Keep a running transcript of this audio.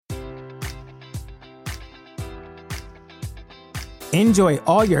Enjoy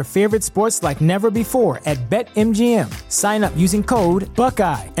all your favorite sports like never before at BetMGM. Sign up using code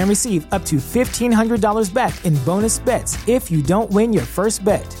Buckeye and receive up to $1,500 back in bonus bets if you don't win your first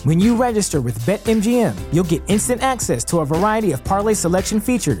bet. When you register with BetMGM, you'll get instant access to a variety of parlay selection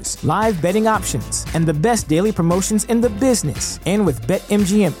features, live betting options, and the best daily promotions in the business. And with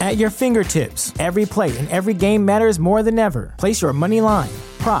BetMGM at your fingertips, every play and every game matters more than ever. Place your money line,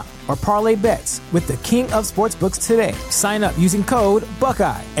 prop, or parlay bets with the king of sportsbooks today. Sign up using code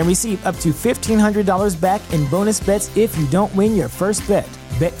Buckeye and receive up to $1,500 back in bonus bets if you don't win your first bet.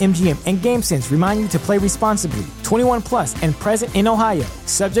 BetMGM and GameSense remind you to play responsibly. 21 plus and present in Ohio,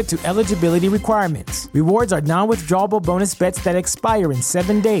 subject to eligibility requirements. Rewards are non-withdrawable bonus bets that expire in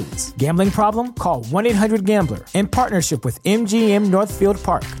 7 days. Gambling problem? Call 1-800-GAMBLER. In partnership with MGM Northfield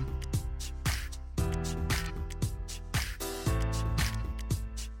Park.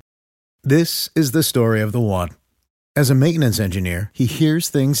 This is the story of the one. As a maintenance engineer, he hears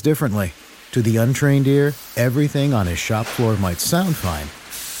things differently. To the untrained ear, everything on his shop floor might sound fine,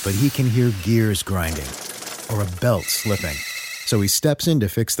 but he can hear gears grinding or a belt slipping. So he steps in to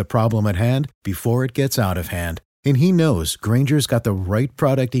fix the problem at hand before it gets out of hand. And he knows Grainger's got the right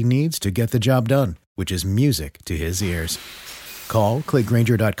product he needs to get the job done, which is music to his ears. Call, click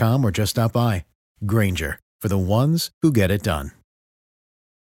Grainger.com, or just stop by. Grainger, for the ones who get it done.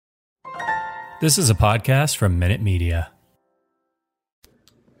 This is a podcast from Minute Media.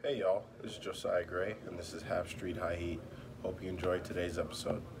 Hey y'all, this is Josiah Gray, and this is Half Street High Heat. Hope you enjoyed today's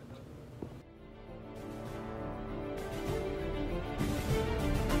episode.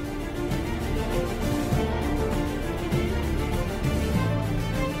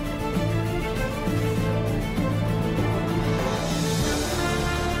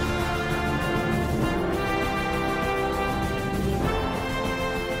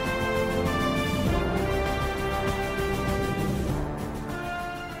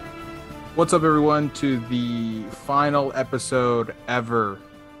 What's up, everyone, to the final episode ever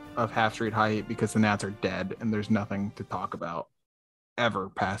of Half Street High Heat, because the Nats are dead and there's nothing to talk about ever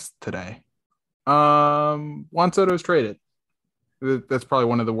past today. Juan Soto's traded. That's probably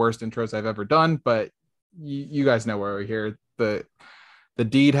one of the worst intros I've ever done, but you guys know where we're here. The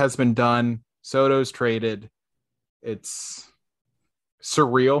deed has been done. Soto's traded. It's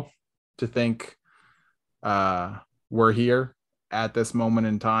surreal to think we're here at this moment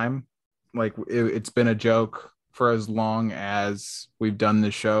in time. Like it's been a joke for as long as we've done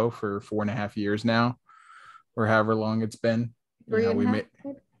this show, for 4.5 years now, or however long it's been. Whatever.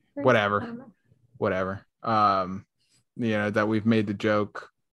 That we've made the joke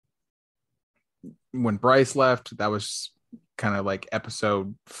when Bryce left. That was kind of like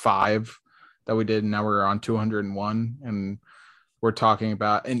episode 5 that we did, and now we're on 201, and we're talking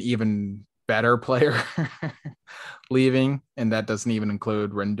about an even better player leaving, and that doesn't even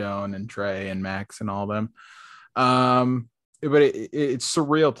include Rendon and Trey and Max and all of them. But it's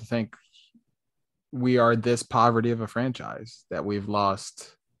surreal to think we are this poverty of a franchise, that we've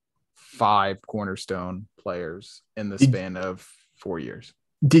lost 5 cornerstone players in the span of 4 years.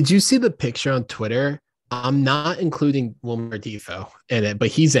 Did you see the picture on Twitter? I'm not including Wilmer Difo in it, but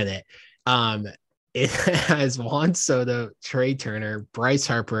he's in it. It has Juan Soto, Trey Turner, Bryce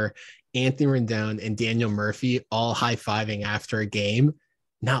Harper, Anthony Rendon, and Daniel Murphy all high-fiving after a game.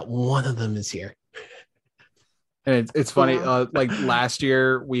 Not one of them is here. And it's funny. Like last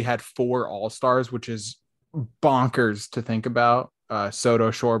year, we had 4 All-Stars, which is bonkers to think about.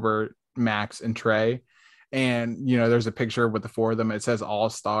 Soto, Schwarber, Max, and Trey. And, there's a picture with the 4 of them. It says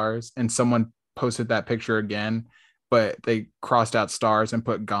All-Stars. And someone posted that picture again, but they crossed out stars and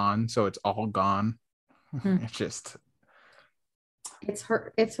put gone. So it's all gone. It's just... It's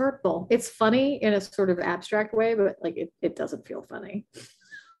hurtful. It's funny in a sort of abstract way, but like it doesn't feel funny.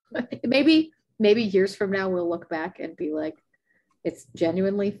 maybe years from now we'll look back and be like, it's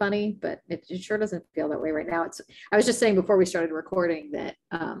genuinely funny, but it sure doesn't feel that way right now. I was just saying before we started recording that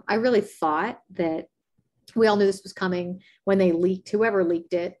I really thought that we all knew this was coming when they leaked, whoever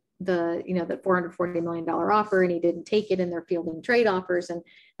leaked it, the $440 million offer, and he didn't take it, and they're fielding trade offers, and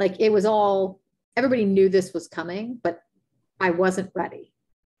like it was all, everybody knew this was coming, but I wasn't ready.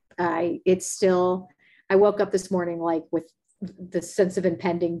 I woke up this morning like with the sense of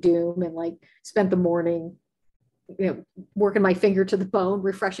impending doom, and like spent the morning, working my finger to the bone,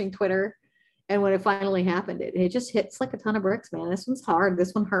 refreshing Twitter. And when it finally happened, it just hits like a ton of bricks, man. This one's hard.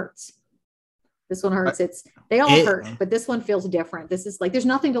 This one hurts. They all hurt, but this one feels different. This is like, there's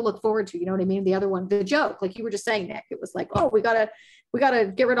nothing to look forward to. You know what I mean? The other one, the joke, like you were just saying, Nick, it was like, oh, we gotta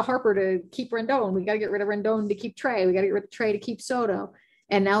get rid of Harper to keep Rendon. We got to get rid of Rendon to keep Trey. We got to get rid of Trey to keep Soto.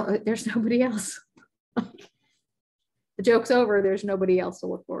 And now there's nobody else. the joke's over. There's nobody else to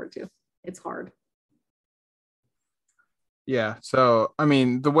look forward to. It's hard. Yeah. So, I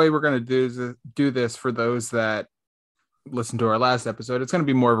mean, the way we're going to do this for those that listen to our last episode, it's going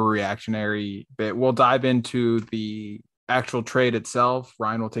to be more of a reactionary bit. We'll dive into the actual trade itself.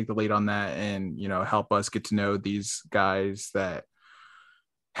 Ryan will take the lead on that and, help us get to know these guys that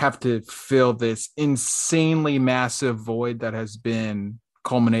have to fill this insanely massive void that has been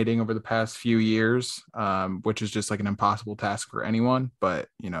culminating over the past few years, which is just like an impossible task for anyone. But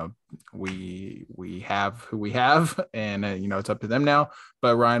we have who we have, and it's up to them now.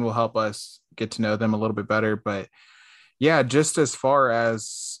 But Ryan will help us get to know them a little bit better. But yeah, just as far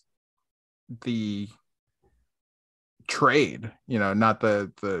as the trade, not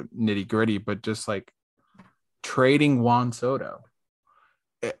the nitty gritty, but just like trading Juan Soto.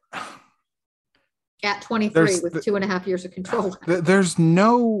 At 23 with 2.5 years of control. There's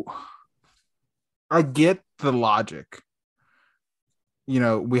I get the logic.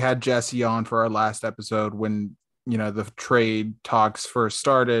 We had Jesse on for our last episode when, the trade talks first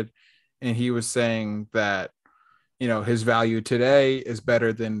started, and he was saying that, his value today is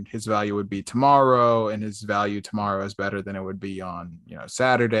better than his value would be tomorrow, and his value tomorrow is better than it would be on,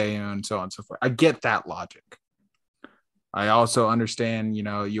 Saturday, and so on and so forth. I get that logic. I also understand,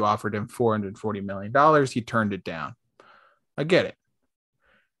 you offered him $440 million. He turned it down. I get it.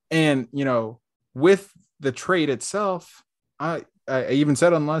 And, with the trade itself, I even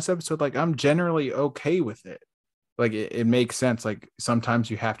said on the last episode, like, I'm generally okay with it. Like, it makes sense. Like,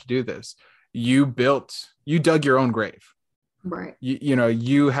 sometimes you have to do this. You dug your own grave. Right.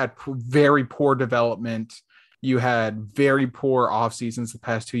 You had very poor development. You had very poor off seasons the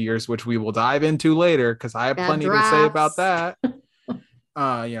past 2 years, which we will dive into later because I have plenty to say about that.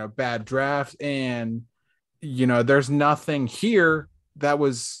 Bad draft. And, there's nothing here that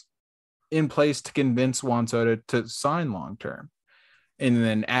was in place to convince Juan Soto to sign long-term. And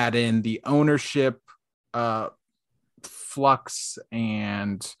then add in the ownership flux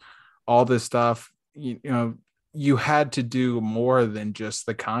and all this stuff. You had to do more than just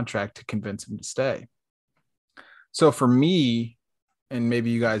the contract to convince him to stay. So for me, and maybe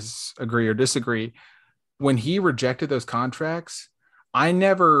you guys agree or disagree, when he rejected those contracts, I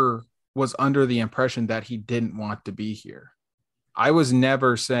never was under the impression that he didn't want to be here. I was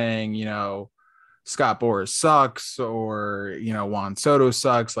never saying, Scott Boras sucks or, Juan Soto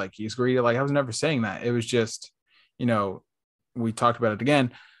sucks. Like he's greedy. Like I was never saying that. It was just, we talked about it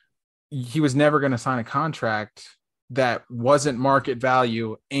again. He was never going to sign a contract that wasn't market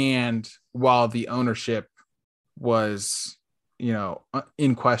value. And while the ownership was,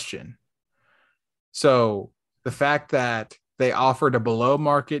 in question. So the fact that they offered a below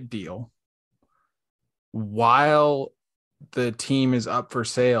market deal while the team is up for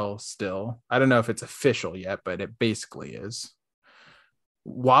sale still, I don't know if it's official yet, but it basically is.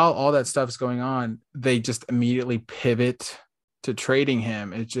 While all that stuff is going on, they just immediately pivot to trading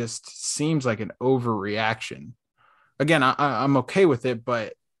him. It just seems like an overreaction. Again, I'm okay with it,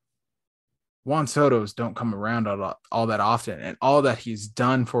 but Juan Soto's don't come around all that often, and all that he's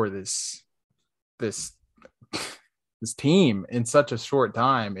done for this team in such a short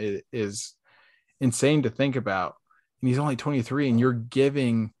time is insane to think about. And he's only 23, and you're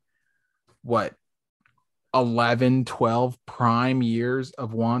giving 11, 12 prime years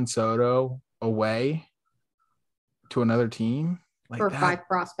of Juan Soto away to another team for that, 5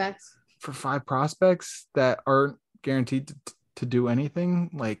 prospects. For 5 prospects that aren't guaranteed to do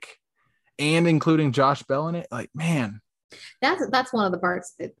anything, and including Josh Bell in it, man. That's one of the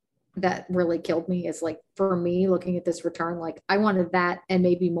parts that really killed me is for me looking at this return, I wanted that and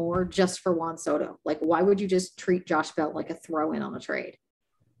maybe more just for Juan Soto. Why would you just treat Josh Bell like a throw in on a trade?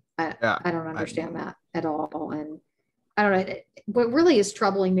 I don't understand that at all. And I don't know. What really is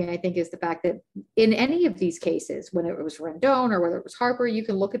troubling me, I think, is the fact that in any of these cases, when it was Rendon or whether it was Harper, you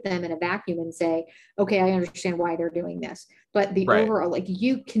can look at them in a vacuum and say, okay, I understand why they're doing this. But the overall,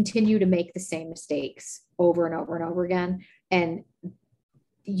 you continue to make the same mistakes over and over and over again. And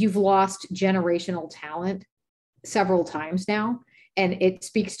you've lost generational talent several times now. And it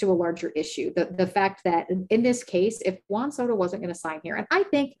speaks to a larger issue. The fact that in this case, if Juan Soto wasn't going to sign here, and I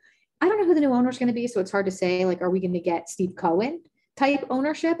don't know who the new owner is going to be, so it's hard to say, are we going to get Steve Cohen type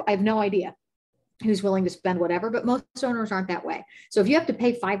ownership? I have no idea who's willing to spend whatever, but most owners aren't that way. So if you have to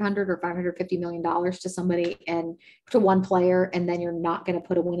pay $500 or $550 million to somebody and to one player, and then you're not going to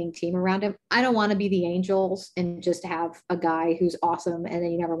put a winning team around him, I don't want to be the Angels and just have a guy who's awesome and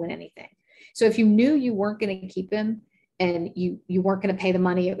then you never win anything. So if you knew you weren't going to keep him and you weren't going to pay the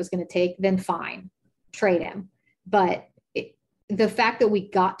money it was going to take, then fine, trade him. But the fact that we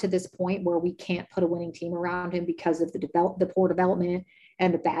got to this point where we can't put a winning team around him because of the poor development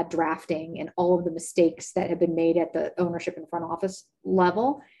and the bad drafting and all of the mistakes that have been made at the ownership and front office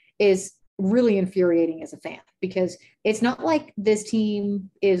level is really infuriating as a fan, because it's not like this team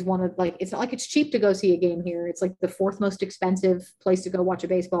is it's not like it's cheap to go see a game here. It's like the fourth most expensive place to go watch a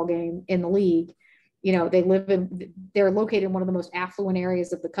baseball game in the league. They're located in one of the most affluent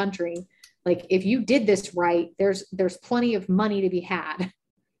areas of the country. Like, if you did this right, there's plenty of money to be had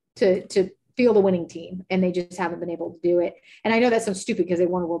to field a winning team, and they just haven't been able to do it. And I know that sounds stupid because they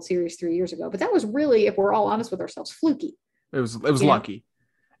won a World Series 3 years ago, but that was really, if we're all honest with ourselves, fluky. It was lucky.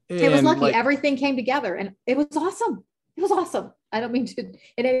 It was lucky. Everything came together, and it was awesome. It was awesome. I don't mean to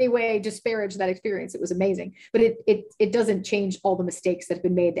in any way disparage that experience. It was amazing, but it doesn't change all the mistakes that have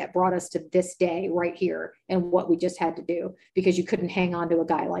been made that brought us to this day right here and what we just had to do, because you couldn't hang on to a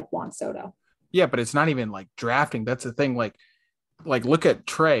guy like Juan Soto. Yeah, but it's not even like drafting. That's the thing. Like look at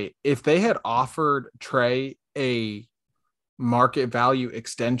Trey. If they had offered Trey a market value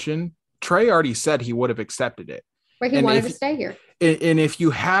extension, Trey already said he would have accepted it. Right, he wanted to stay here. And if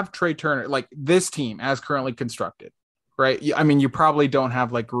you have Trey Turner, like this team as currently constructed, right? I mean, you probably don't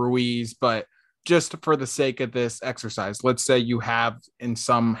have like Ruiz, but just for the sake of this exercise, let's say you have, and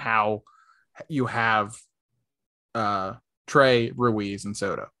somehow you have Trey, Ruiz, and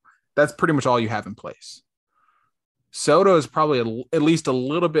Soto. That's pretty much all you have in place. Soto is probably at least a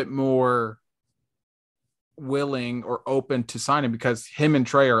little bit more willing or open to signing, because him and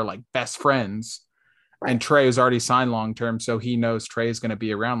Trey are like best friends. Right. And Trey is already signed long-term, so he knows Trey is going to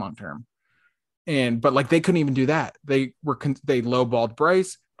be around long-term. But like, they couldn't even do that. They lowballed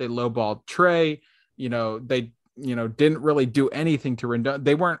Bryce. They lowballed Trey. They didn't really do anything to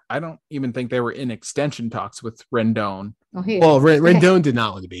Rendon. I don't even think they were in extension talks with Rendon. Well, Rendon did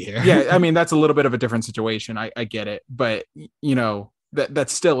not want to be here. Yeah. I mean, that's a little bit of a different situation. I get it. But,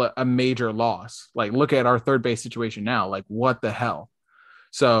 that's still a major loss. Like, look at our third base situation now. Like, what the hell?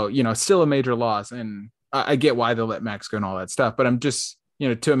 So, still a major loss. And I get why they let Max go and all that stuff. But I'm just,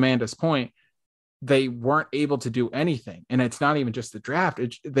 to Amanda's point, they weren't able to do anything. And it's not even just the draft.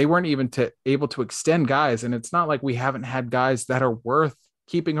 They weren't even able to extend guys. And it's not like we haven't had guys that are worth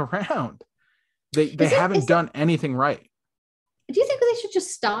keeping around. They haven't done anything right. Do you think they should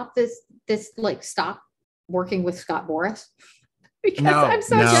just stop stop working with Scott Boras? Because I'm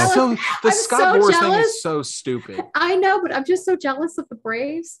so jealous. Scott Boras thing is so stupid. I know, but I'm just so jealous of the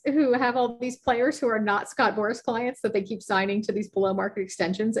Braves, who have all these players who are not Scott Boras clients, that they keep signing to these below market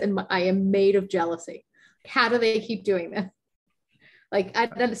extensions. And I am made of jealousy. How do they keep doing this? Like,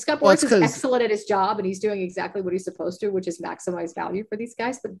 Scott Boras is excellent at his job, and he's doing exactly what he's supposed to, which is maximize value for these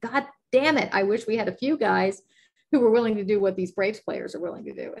guys. But God damn it, I wish we had a few guys who were willing to do what these Braves players are willing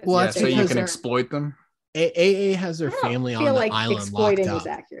to do. Well, so you can exploit them. AA has their family on the island exploiting locked up.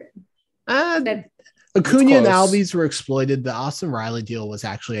 Was accurate. Acuna and Albies were exploited. The Austin Riley deal was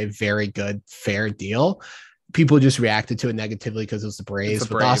actually a very good, fair deal. People just reacted to it negatively because it was the Braves.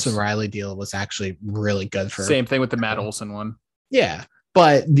 But the Austin Riley deal was actually really good for. Same thing with the Matt Olson one. Yeah,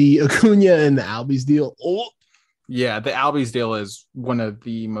 but the Acuna and the Albies deal. Yeah, the Albies deal is one of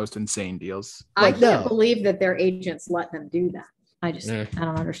the most insane deals. I can't believe that their agents let them do that. I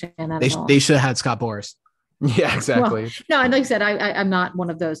don't understand that at all. They should have had Scott Boras. Yeah, exactly. Well, no, and like I said, I'm not one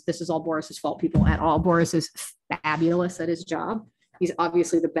of those, this is all Boras's fault people at all. Boras is fabulous at his job. He's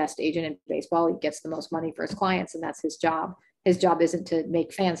obviously the best agent in baseball. He gets the most money for his clients, and that's his job. His job isn't to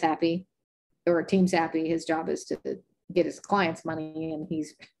make fans happy or teams happy. His job is to get his clients money, and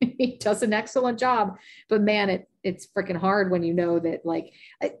he does an excellent job. But man, it's freaking hard when you know that, like,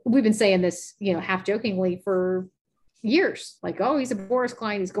 we've been saying this, half jokingly for years, like, oh, he's a Boras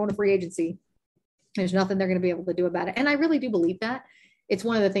client, he's going to free agency. There's nothing they're going to be able to do about it. And I really do believe that. It's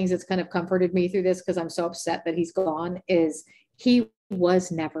one of the things that's kind of comforted me through this, because I'm so upset that he's gone, is he was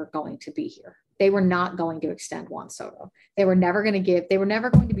never going to be here. They were not going to extend Juan Soto. They were never going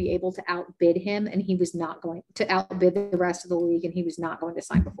to be able to outbid him, and he was not going to outbid the rest of the league, and he was not going to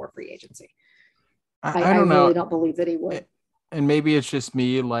sign before free agency. I don't know. I really don't believe that he would. And maybe it's just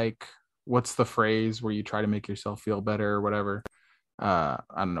me, like, what's the phrase where you try to make yourself feel better or whatever? I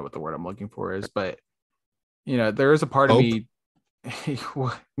don't know what the word I'm looking for is, but there is a part of me,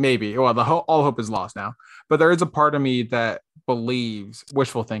 maybe, well, all hope is lost now, but there is a part of me that believes,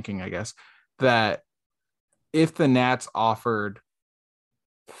 wishful thinking, I guess, that if the Nats offered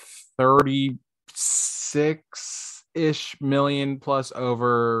 36-ish million plus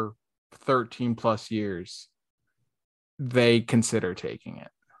over 13 plus years, they consider taking it.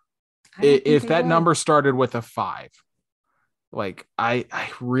 If that number started with a 5, like, I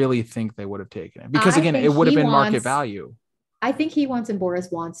really think they would have taken it, because again, it would have been market value. I think he wants, and Boris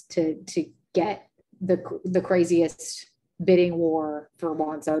wants to get the craziest bidding war for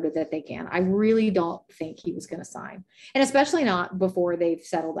Juan Soto that they can. I really don't think he was going to sign, and especially not before they've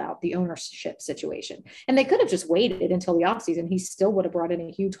settled out the ownership situation. And they could have just waited until the offseason. He still would have brought in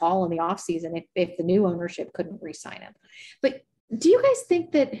a huge haul in the offseason if the new ownership couldn't re-sign him. But do you guys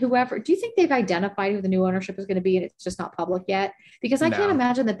think that do you think they've identified who the new ownership is going to be and it's just not public yet? Because I can't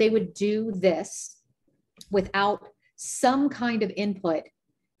imagine that they would do this without some kind of input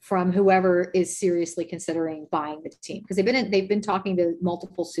from whoever is seriously considering buying the team, because they've been talking to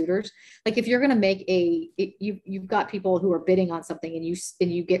multiple suitors. Like if you're going to make you've got people who are bidding on something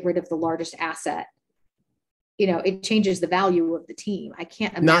and you get rid of the largest asset, it changes the value of the team. I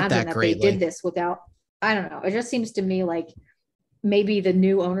can't imagine that they did this without, I don't know. It just seems to me like maybe the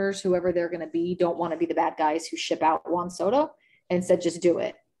new owners, whoever they're going to be, don't want to be the bad guys who ship out Juan Soto and said, just do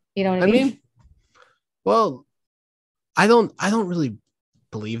it. You know what I mean? Well, I don't really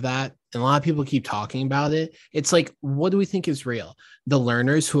believe that, and a lot of people keep talking about it. It's like, what do we think is real? The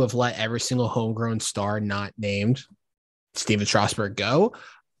Lerners who have let every single homegrown star not named Steven Strasburg go,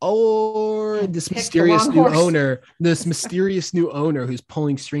 or this mysterious new owner who's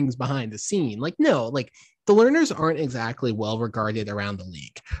pulling strings behind the scene? Like, no, like the Lerners aren't exactly well regarded around the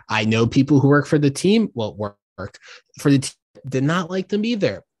league. I know people who work for the team, worked for the team, did not like them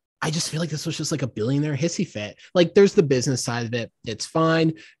either. I just feel like this was just like a billionaire hissy fit. Like there's the business side of it. It's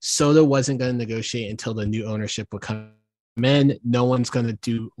fine. Soto wasn't going to negotiate until the new ownership would come in. No one's going to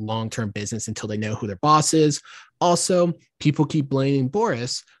do long-term business until they know who their boss is. Also, people keep blaming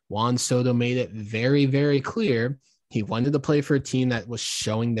Boris. Juan Soto made it very, very clear he wanted to play for a team that was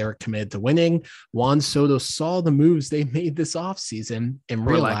showing they were committed to winning. Juan Soto saw the moves they made this offseason and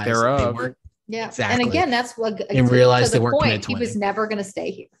realized they weren't. Yeah. Exactly. And again, that's what, and realized they weren't committed to he winning. was never going to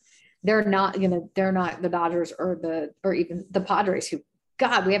stay here. They're not the Dodgers or even the Padres, who,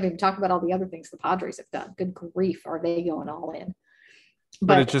 God, we haven't even talked about all the other things the Padres have done. Good grief. Are they going all in?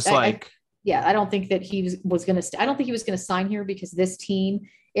 But it's just I don't think that he was going to, I don't think he was going to sign here, because this team,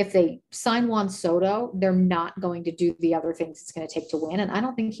 if they sign Juan Soto, they're not going to do the other things it's going to take to win. And I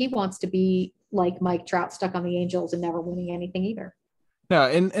don't think he wants to be like Mike Trout, stuck on the Angels and never winning anything either. No,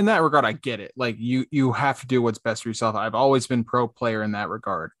 in that regard, I get it. Like you have to do what's best for yourself. I've always been pro player in that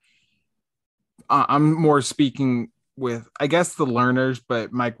regard. I'm more speaking with, I guess, the Lerners,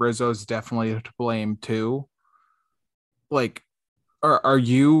 but Mike Rizzo is definitely to blame too. Like, are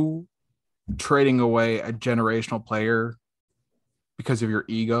you trading away a generational player because of your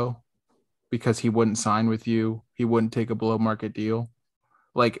ego? Because he wouldn't sign with you, he wouldn't take a below market deal,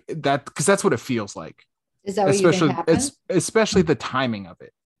 like that? Because that's what it feels like. Is that what you think happened? Especially the timing of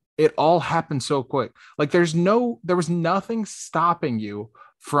it. It all happened so quick. Like there was nothing stopping you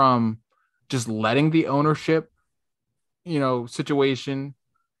from just letting the ownership, situation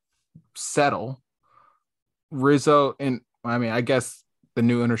settle. Rizzo, and I mean, I guess the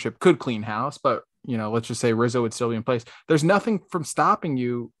new ownership could clean house, but let's just say Rizzo would still be in place. There's nothing from stopping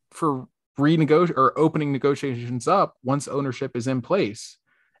you for renegotiate or opening negotiations up once ownership is in place.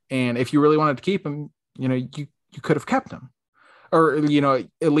 And if you really wanted to keep him, you could have kept him, or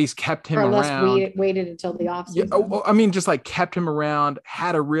at least kept him around. We waited until the offseason. Yeah, I mean, just like kept him around,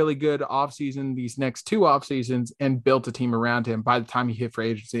 had a really good offseason these next two off seasons, and built a team around him by the time he hit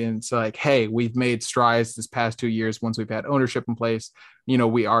free agency. And it's like, hey, we've made strides this past 2 years. Once we've had ownership in place,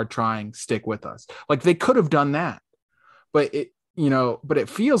 we are trying, stick with us. Like they could have done that, but it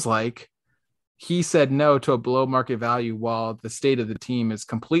feels like he said no to a below market value while the state of the team is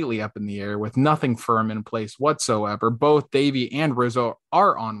completely up in the air with nothing firm in place whatsoever. Both Davey and Rizzo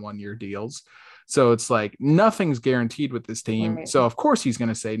are on 1-year deals. So it's like nothing's guaranteed with this team. Right. So of course he's going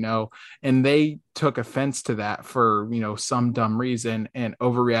to say no. And they took offense to that for, some dumb reason and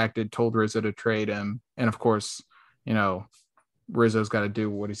overreacted, told Rizzo to trade him. And of course, Rizzo's got to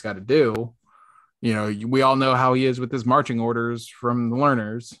do what he's got to do. We all know how he is with his marching orders from the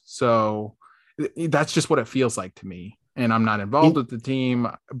Lerners. So that's just what it feels like to me. And I'm not involved with the team,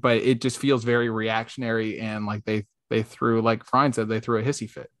 but it just feels very reactionary. And like they threw, like Brian said, they threw a hissy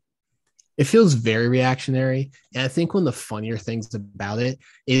fit. It feels very reactionary. And I think one of the funnier things about it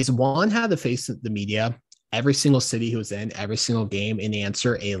is Juan had to face the media, every single city he was in, every single game, and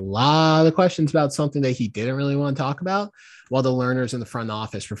answer a lot of questions about something that he didn't really want to talk about, while the Lerners in the front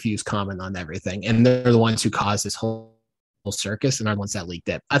office refused comment on everything. And they're the ones who caused this whole circus and are the ones that leaked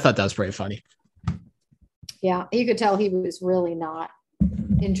it. I thought that was pretty funny. Yeah, you could tell he was really not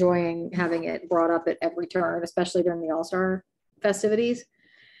enjoying having it brought up at every turn, especially during the All-Star festivities.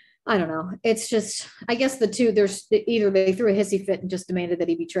 I don't know. It's just, I guess there's either they threw a hissy fit and just demanded that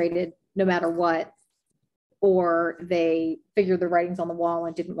he be traded no matter what, or they figured the writings on the wall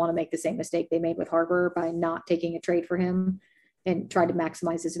and didn't want to make the same mistake they made with Harper by not taking a trade for him and tried to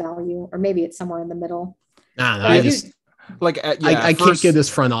maximize his value, or maybe it's somewhere in the middle. I I can't give this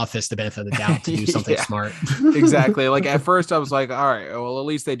front office the benefit of the doubt to do something smart. Exactly. Like at first I was like, all right, well, at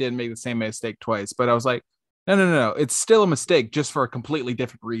least they didn't make the same mistake twice. But I was like, no. It's still a mistake, just for a completely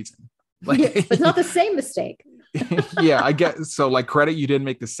different reason. Like, but it's not the same mistake. Yeah, I get so like credit, you didn't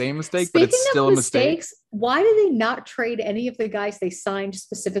make the same mistake, Speaking but it's still of a mistake. mistakes, why did they not trade any of the guys they signed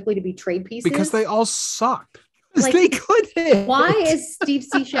specifically to be trade pieces? Because they all sucked. Like, they couldn't. Why is Steve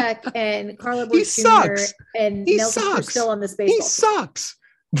Cishek and Carla He Bush Jr. sucks. and He Nelson Cruz sucks. still on this baseball He team? sucks.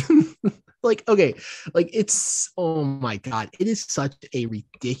 Like, okay, like it's, oh my God, it is such a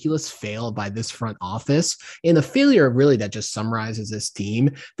ridiculous fail by this front office, and a failure really that just summarizes this team,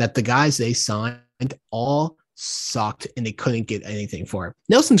 that the guys they signed all sucked and they couldn't get anything for him.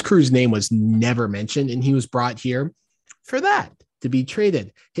 Nelson Cruz's name was never mentioned, and he was brought here for that, to be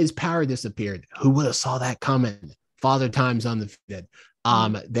traded. His power disappeared. Who would have saw that coming? Father Time's undefeated.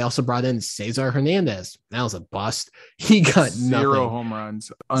 They also brought in Cesar Hernandez. That was a bust. He got Zero nothing. home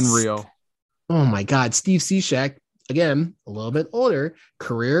runs. Unreal. Oh my God. Steve Cishek, again, a little bit older,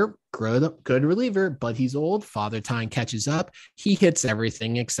 career, good reliever, but he's old. Father Time catches up. He hits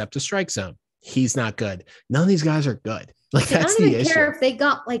everything except the strike zone. He's not good. None of these guys are good. Like, that's I don't the even issue. care if they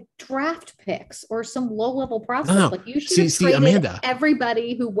got like draft picks or some low-level prospect. No. Like, you should have See, traded Amanda.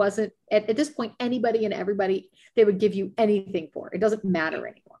 everybody who wasn't at this point, anybody and everybody they would give you anything for. It doesn't matter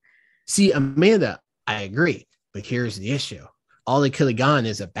anymore. See, Amanda, I agree. But here's the issue. All they could have gone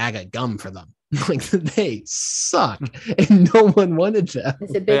is a bag of gum for them. Like, they suck, and no one wanted them.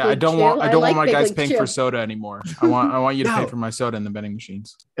 Is it Big Yeah, I League don't Chew? want like my Big guys League paying Chew. for soda anymore. I want you to pay No. for my soda in the vending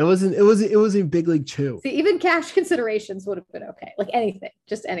machines. It wasn't Big League Chew. See, even cash considerations would have been okay. Like anything,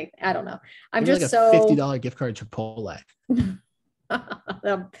 just anything. I don't know. I'm Maybe just like a so $50 gift card to Chipotle.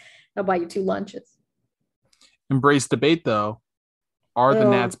 I'll buy you 2 lunches. Embrace debate though. Are the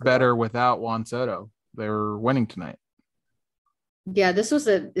Oh, Nats God. better without Juan Soto? They were winning tonight. Yeah, this was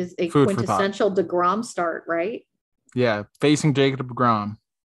a Food for thought. quintessential DeGrom start, right? Yeah, facing Jacob DeGrom.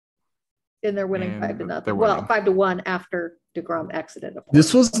 And they're winning And 5-0. they're Well, winning. 5-1 after DeGrom exited. of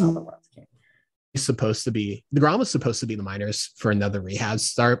This course, was- when all the runs came. Supposed to be DeGrom was supposed to be the minors for another rehab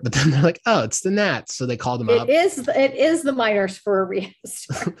start, but then they're like, oh, it's the Nats, so they called him up. It is the minors for a rehab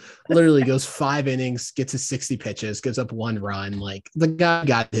start. Literally goes 5 innings, gets his 60 pitches, gives up 1 run. Like, the guy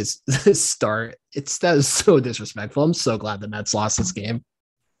got his start. That is so disrespectful. I'm so glad the Mets lost this game.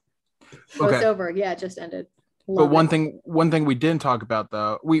 Oh, it's Okay. over. Yeah, it just ended. But Love one it. thing we didn't talk about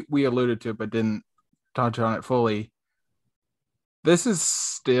though, we alluded to it but didn't touch on it fully. This is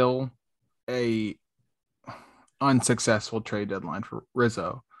still a unsuccessful trade deadline for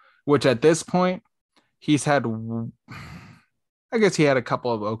Rizzo, which at this point he's had, I guess he had a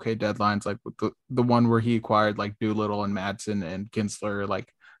couple of okay deadlines, like with the one where he acquired like Doolittle and Madsen and Kinsler,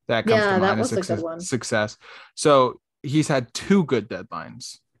 like that comes Yeah, to that mind as was a good one. success. So he's had 2 good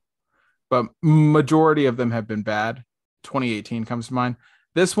deadlines, but majority of them have been bad. 2018 comes to mind.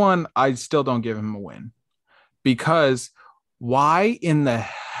 This one, I still don't give him a win, because why in the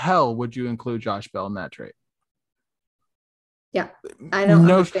hell would you include Josh Bell in that trade? Yeah, I don't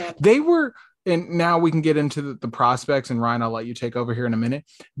No, understand. They were, and now we can get into the prospects, and Ryan, I'll let you take over here in a minute.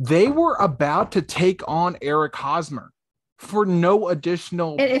 They were about to take on Eric Hosmer for no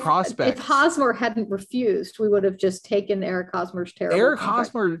additional And if prospects. Hosmer hadn't refused, we would have just taken Eric Hosmer's terrible. Eric contract.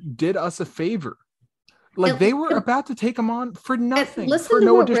 Hosmer did us a favor. Like, And- they were about to take him on for And nothing, listen for to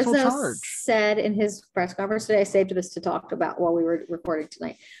no what additional Rizzo charge. said in his press conference today. I saved this to talk about while we were recording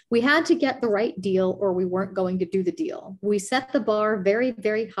tonight. We had to get the right deal or we weren't going to do the deal. We set the bar very,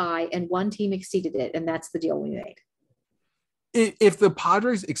 very high and one team exceeded it, and that's the deal we made. If the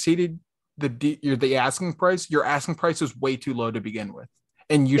Padres exceeded the asking price, your asking price was way too low to begin with,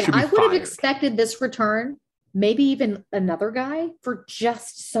 and you should be I would have fired. expected this return, maybe even another guy for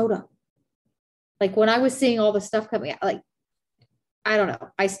just Soto. Like, when I was seeing all the stuff coming out, like, I don't know.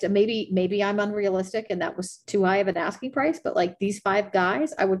 Maybe I'm unrealistic and that was too high of an asking price, but like these 5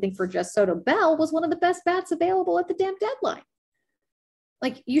 guys, I would think for just Soto. Bell was one of the best bats available at the damn deadline.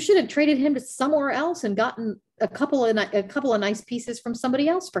 Like, you should have traded him to somewhere else and gotten a couple of nice pieces from somebody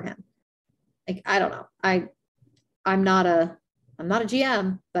else for him. Like, I don't know. I'm not a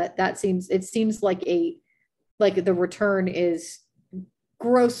GM, but it seems like the return is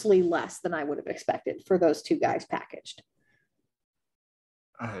grossly less than I would have expected for those 2 guys packaged.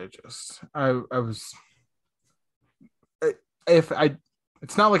 It's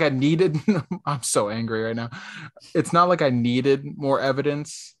not like I needed, I'm so angry right now. It's not like I needed more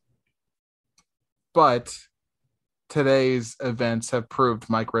evidence, but today's events have proved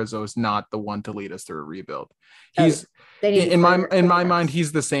Mike Rizzo is not the one to lead us through a rebuild. He's in my mind,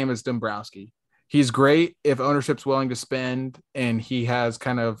 he's the same as Dombrowski. He's great if ownership's willing to spend and he has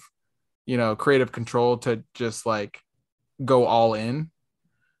kind of, creative control to just like go all in.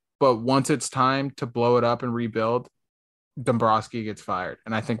 But once it's time to blow it up and rebuild, Dombrowski gets fired.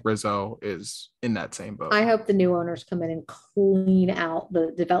 And I think Rizzo is in that same boat. I hope the new owners come in and clean out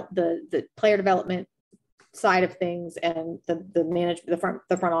the player development side of things and the management,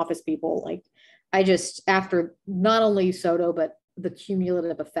 the front office people. Like, I just, after not only Soto, but the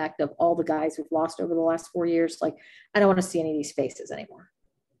cumulative effect of all the guys we've lost over the last 4 years, like, I don't want to see any of these faces anymore.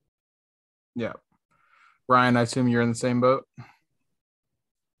 Yeah. Ryan, I assume you're in the same boat.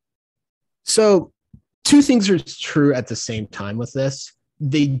 So two things are true at the same time with this.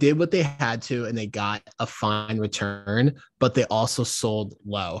 They did what they had to, and they got a fine return, but they also sold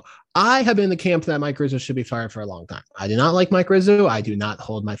low. I have been in the camp that Mike Rizzo should be fired for a long time. I do not like Mike Rizzo. I do not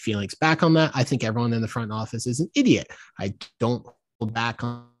hold my feelings back on that. I think everyone in the front office is an idiot. I don't hold back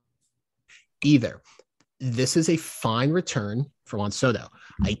on either. This is a fine return for Juan Soto.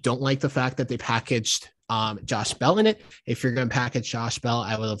 I don't like the fact that they packaged Josh Bell in it. If you're going to package Josh Bell,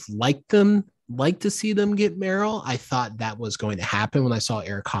 I would have liked to see them get Merrill. I thought that was going to happen when I saw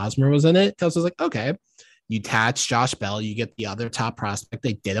Eric Hosmer was in it. I was like, okay, you attach Josh Bell, you get the other top prospect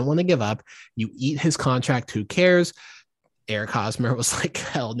they didn't want to give up. You eat his contract. Who cares? Eric Hosmer was like,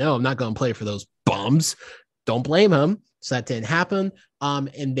 hell no, I'm not going to play for those bums. Don't blame him. So that didn't happen.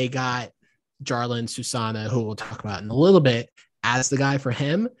 And they got Jarlin Susana, who we'll talk about in a little bit, as the guy for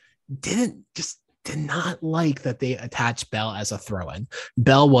him. Did not like that they attached Bell as a throw-in.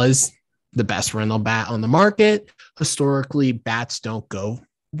 Bell was the best rental bat on the market. Historically, bats don't go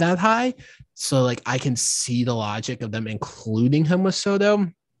that high. So like, I can see the logic of them including him with Soto.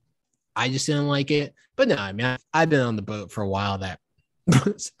 I just didn't like it. But no, I mean, I've been on the boat for a while that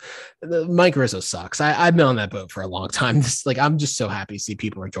Mike Rizzo sucks. I've been on that boat for a long time. I'm just so happy to see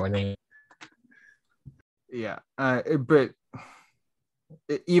people are joining. Yeah. But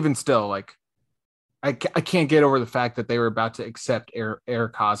even still, like, I can't get over the fact that they were about to accept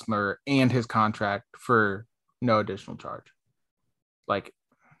Eric Hosmer and his contract for no additional charge. Like,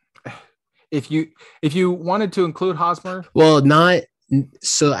 if you wanted to include Hosmer, well, not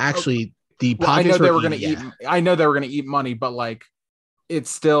so. Actually, the Padres I know they were going to eat. I know they were going to eat money, but like, it's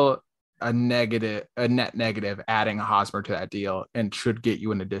still a net negative adding a Hosmer to that deal, and should get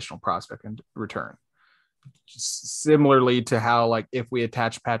you an additional prospect in return. Just similarly to how, like, if we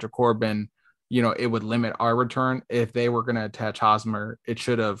attach Patrick Corbin, it would limit our return. If they were going to attach Hosmer, it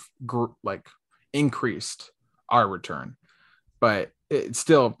should have increased our return. But it's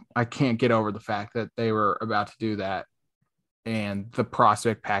still, I can't get over the fact that they were about to do that and the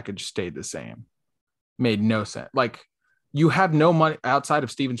prospect package stayed the same. Made no sense. Like, you have no money outside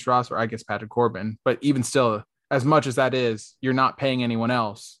of Steven Strasburg, I guess Patrick Corbin, but even still, as much as that is, you're not paying anyone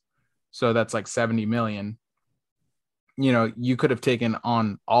else. So that's like $70 million. You could have taken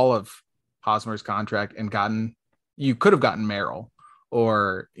on all of Hosmer's contract and you could have gotten Merrill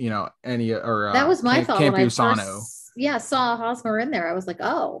or, that was my thought when I first, saw Hosmer in there. I was like,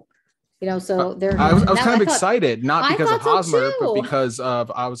 oh, so they're, I was kind of excited, not because of Hosmer, but because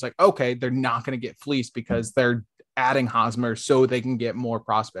of, I was like, okay, they're not going to get fleeced because they're adding Hosmer so they can get more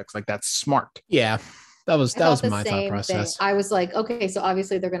prospects. Like, that's smart. Yeah. That was my thought process. I was like, okay, so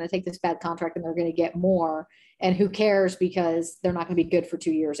obviously they're going to take this bad contract and they're going to get more, and who cares, because they're not going to be good for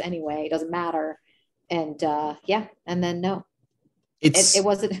 2 years anyway. It doesn't matter. And and then no, it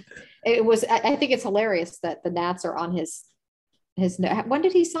wasn't. It was. I think it's hilarious that the Nats are on his. When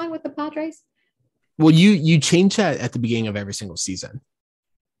did he sign with the Padres? Well, you change that at the beginning of every single season.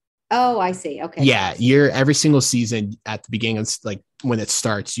 Oh, I see. Okay. Yeah, every single season at the beginning of, like, when it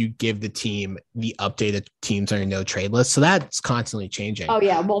starts, you give the team the updated teams on your no trade list. So that's constantly changing. Oh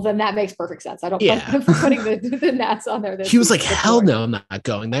yeah, well then that makes perfect sense. I don't blame him for putting the Nats on there. He was like, hell no, I'm not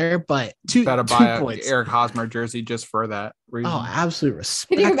going there. But gotta buy an Eric Hosmer jersey just for that reason. Oh, absolute respect.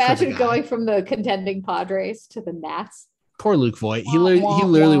 Can you imagine going from the contending Padres to the Nats? Poor Luke Voigt. He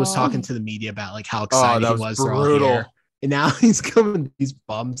literally was talking to the media about like how excited he was. Brutal. And now he's coming with these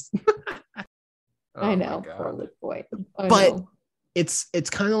bums. I know, poor Luke Voigt. But it's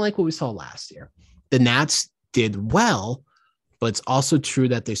kind of like what we saw last year. The Nats did well, but it's also true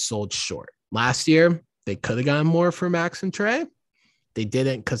that they sold short. Last year, they could have gotten more for Max and Trey. They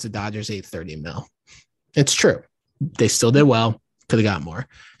didn't because the Dodgers ate $30 million. It's true. They still did well, could have got more.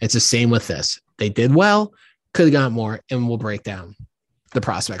 It's the same with this. They did well, could have gotten more, and we'll break down the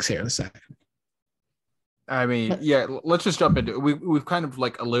prospects here in a second. I mean, yeah, let's just jump into it. We've kind of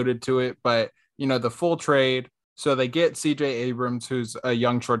like alluded to it, but the full trade So they get CJ Abrams, who's a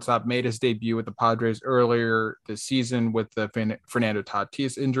young shortstop, made his debut with the Padres earlier this season with the Fernando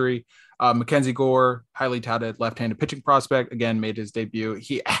Tatis injury. Mackenzie Gore, highly touted left-handed pitching prospect, again, made his debut.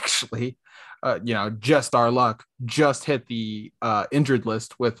 He actually, just our luck, just hit the injured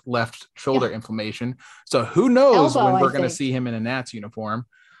list with left shoulder inflammation. So who knows when we're going to see him in a Nats uniform.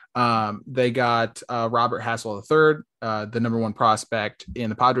 They got Robert Hassel III, the number one prospect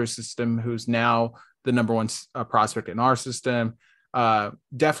in the Padres system, who's now the number one prospect in our system.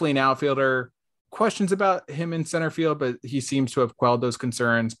 Definitely an outfielder. Questions about him in center field, but he seems to have quelled those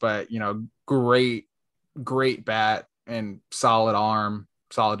concerns. But, great bat and solid arm,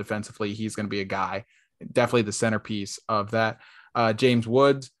 solid defensively. He's going to be a guy, definitely the centerpiece of that. James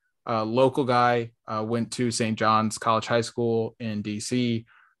Woods, local guy, went to St. John's College High School in DC,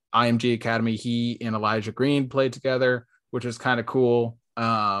 IMG Academy. He and Elijah Green played together, which is kind of cool.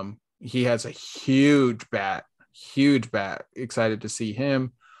 He has a huge bat. Excited to see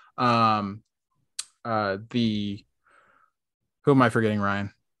him. Who am I forgetting,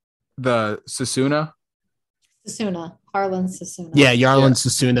 Ryan? The Harlan Sasuna. Yeah, Yarlin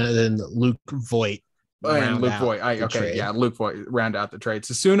Sasuna and Luke Voigt. Luke Voigt round out the trade.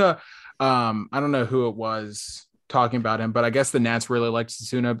 Sasuna, I don't know who it was talking about him, but I guess the Nats really like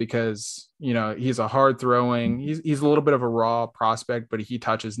Sasuna because, he's a hard throwing, he's a little bit of a raw prospect, but he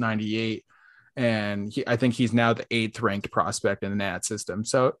touches 98. And I think he's now the 8th ranked prospect in the Nats system.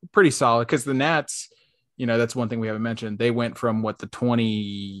 So pretty solid because the Nats, that's one thing we haven't mentioned. They went from the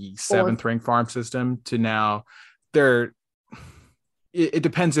 27th ranked farm system to now it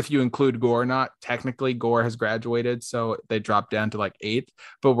depends if you include Gore or not. Technically, Gore has graduated, so they dropped down to 8th,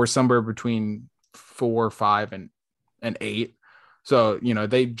 but we're somewhere between 4, 5, and 8. So,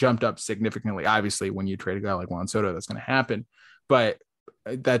 they jumped up significantly. Obviously, when you trade a guy like Juan Soto, that's going to happen. But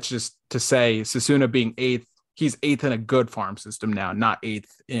that's just to say Sasuna being 8th, he's 8th in a good farm system now, not 8th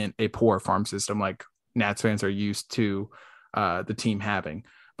in a poor farm system like Nats fans are used to the team having.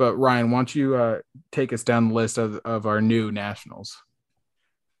 But Ryan, why don't you take us down the list of our new nationals?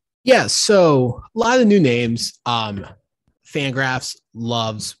 Yeah, so a lot of new names. Fangraphs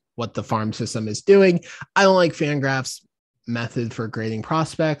loves what the farm system is doing. I don't like Fangraphs' method for grading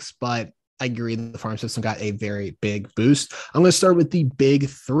prospects, but I agree that the farm system got a very big boost. I'm going to start with the big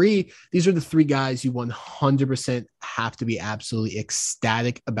 3. These are the 3 guys you 100% have to be absolutely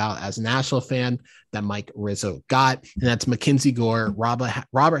ecstatic about as a National fan that Mike Rizzo got. And that's Mackenzie Gore,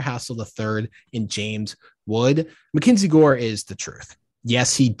 Robert Hassel III, and James Wood. Mackenzie Gore is the truth.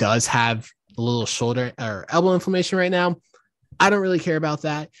 Yes, he does have a little shoulder or elbow inflammation right now. I don't really care about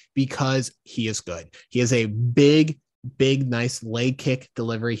that because he is good. He has a big, nice leg kick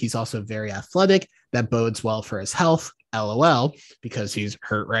delivery. He's also very athletic. That bodes well for his health. LOL, because he's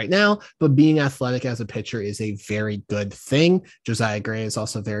hurt right now. But being athletic as a pitcher is a very good thing. Josiah Gray is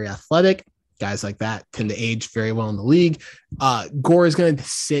also very athletic. Guys like that tend to age very well in the league. Gore is going to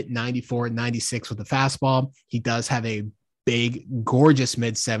sit 94, 96 with the fastball. He does have a big, gorgeous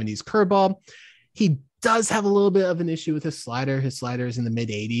mid-70s curveball. He does have a little bit of an issue with his slider. His slider is in the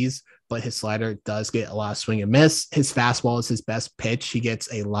mid-80s, but his slider does get a lot of swing and miss. His fastball is his best pitch. He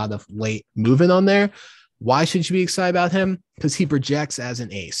gets a lot of late movement on there. Why should you be excited about him? Because he projects as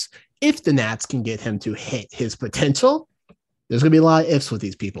an ace. If the Nats can get him to hit his potential, there's going to be a lot of ifs with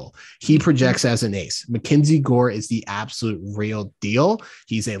these people. He projects as an ace. Mackenzie Gore is the absolute real deal.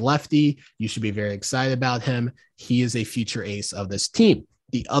 He's a lefty. You should be very excited about him. He is a future ace of this team.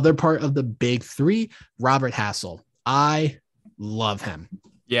 The other part of the big 3, Robert Hassel. I love him.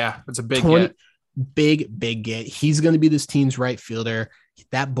 Yeah, it's a big get. Big get. He's going to be this team's right fielder.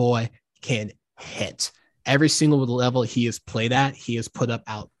 That boy can hit. Every single level he has played at, he has put up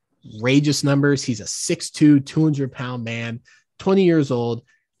outrageous numbers. He's a 6'2", 200-pound man, 20 years old.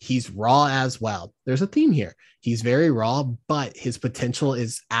 He's raw as well. There's a theme here. He's very raw, but his potential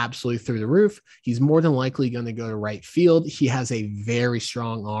is absolutely through the roof. He's more than likely going to go to right field. He has a very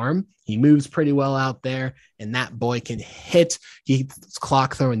strong arm. He moves pretty well out there, and that boy can hit. He's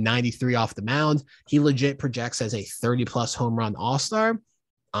clock throwing 93 off the mound. He legit projects as a 30-plus home run all-star.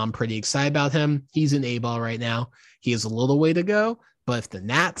 I'm pretty excited about him. He's an A-ball right now. He has a little way to go, but if the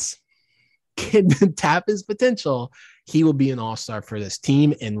Nats can tap his potential, he will be an all-star for this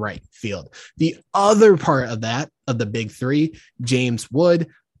team in right field. The other part of that, of the big 3, James Wood,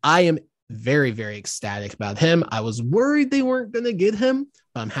 I am very, very ecstatic about him. I was worried they weren't going to get him,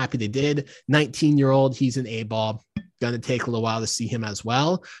 but I'm happy they did. 19-year-old, he's an A-ball. Going to take a little while to see him as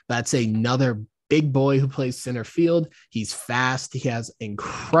well. That's another big boy who plays center field. He's fast. He has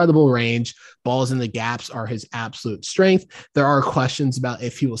incredible range. Balls in the gaps are his absolute strength. There are questions about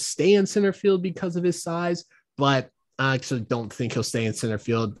if he will stay in center field because of his size, but I actually don't think he'll stay in center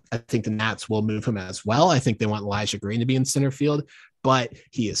field. I think the Nats will move him as well. I think they want Elijah Green to be in center field, but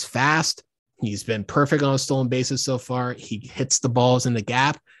he is fast. He's been perfect on stolen bases so far. He hits the balls in the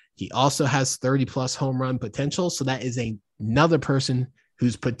gap. He also has 30+ home run potential. So that is another person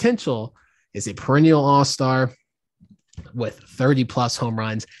whose potential is a perennial all-star with 30+ home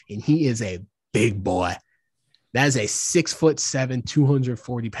runs. And he is a big boy. That is a 6'7",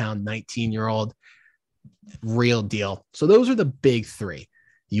 240-pound, 19-year-old real deal. So those are the big three.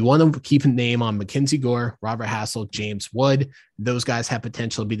 You want to keep a name on Mackenzie Gore, Robert Hassel, James Wood. Those guys have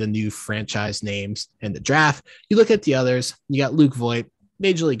potential to be the new franchise names in the draft. You look at the others. You got Luke Voit,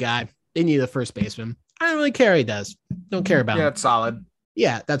 major league guy. They need a first baseman. I don't really care how he does. Don't care about him. Yeah, it's solid.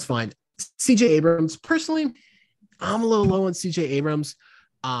 Yeah, that's fine. CJ Abrams, personally, I'm a little low on CJ Abrams.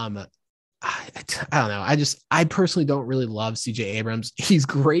 I don't know. I personally don't really love CJ Abrams. He's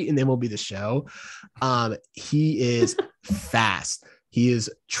great in MLB The Show. He is fast. He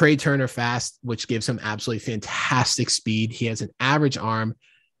is Trey Turner fast, which gives him absolutely fantastic speed. He has an average arm.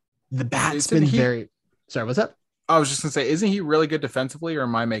 The bat's been very. Sorry, what's up? I was just gonna say, isn't he really good defensively, or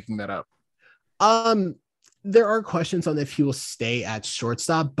am I making that up? There are questions on if he will stay at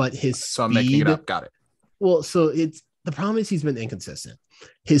shortstop, but his so I'm making it up. Got it. Well, so the problem is he's been inconsistent.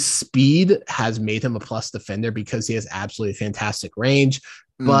 His speed has made him a plus defender because he has absolutely fantastic range,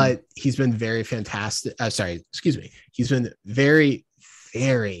 but he's been very fantastic. He's been very,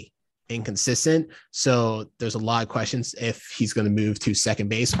 very inconsistent. So there's a lot of questions if he's going to move to second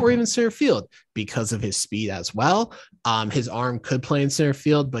base or even center field because of his speed as well. His arm could play in center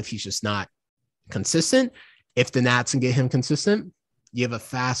field, but he's just not consistent. If the Nats can get him consistent, you have a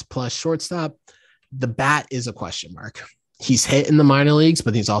fast plus shortstop. The bat is a question mark. He's hit in the minor leagues,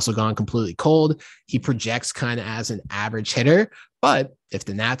 but he's also gone completely cold. He projects kind of as an average hitter, but if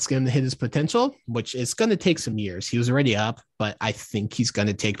the Nats get him to hit his potential, which is going to take some years, he was already up, but I think he's going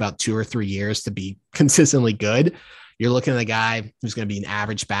to take about 2 or 3 years to be consistently good. You're looking at a guy who's going to be an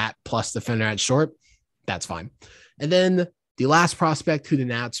average bat plus defender at short. That's fine. And then the last prospect who the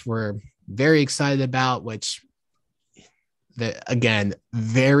Nats were very excited about, which again,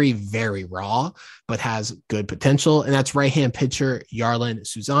 very, very raw, but has good potential. And that's right-hand pitcher Yarlin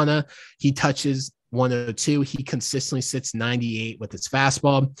Susana. He touches 102. He consistently sits 98 with his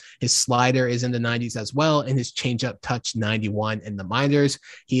fastball. His slider is in the 90s as well, and his changeup touched 91 in the minors.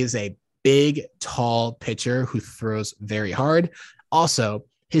 He is a big, tall pitcher who throws very hard. Also,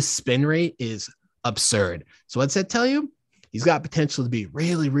 his spin rate is absurd. So what's that tell you? He's got potential to be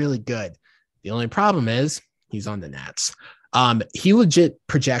really, really good. The only problem is he's on the Nats. He legit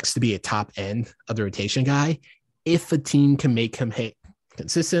projects to be a top end of the rotation guy if a team can make him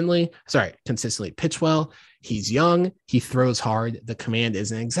consistently pitch well. He's young. He throws hard. The command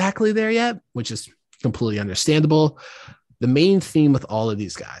isn't exactly there yet, which is completely understandable. The main theme with all of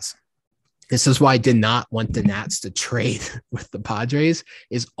these guys, this is why I did not want the Nats to trade with the Padres,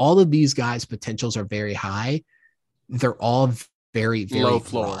 is all of these guys' potentials are very high. They're all very, very low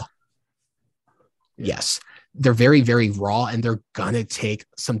floor. Raw. Yes. They're very, very raw, and they're going to take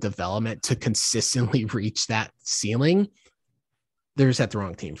some development to consistently reach that ceiling. They're just at the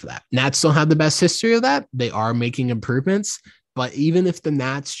wrong team for that. Nats don't have the best history of that. They are making improvements, but even if the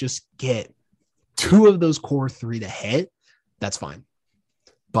Nats just get 2 of those core 3 to hit, that's fine.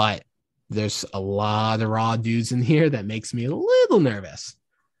 But there's a lot of raw dudes in here that makes me a little nervous.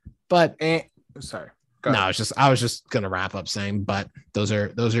 But sorry. No, I was just going to wrap up saying, but those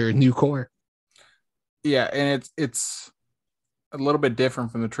are new core. Yeah, and it's a little bit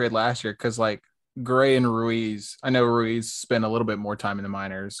different from the trade last year because like Gray and Ruiz, I know Ruiz spent a little bit more time in the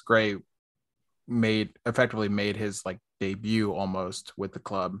minors. Gray effectively made his like debut almost with the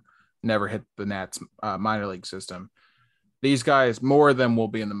club, never hit the Nats minor league system. These guys, more of them will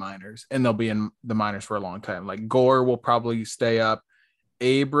be in the minors, and they'll be in the minors for a long time. Like Gore will probably stay up.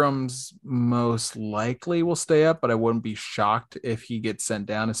 Abrams most likely will stay up, but I wouldn't be shocked if he gets sent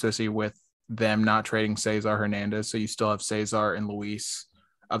down, especially with them not trading Cesar Hernandez. So you still have Cesar and Luis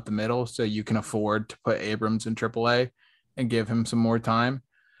up the middle. So you can afford to put Abrams in AAA and give him some more time.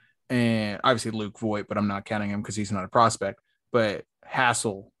 And obviously Luke Voit, but I'm not counting him because he's not a prospect. But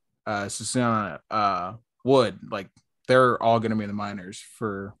Hassel, Susana, Wood, like they're all going to be in the minors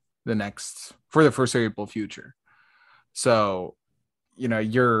for the foreseeable future. So, you know,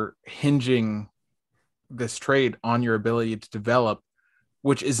 you're hinging this trade on your ability to develop,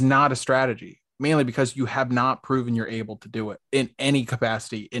 which is not a strategy, mainly because you have not proven you're able to do it in any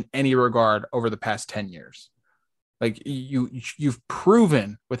capacity, in any regard over the past 10 years. Like you've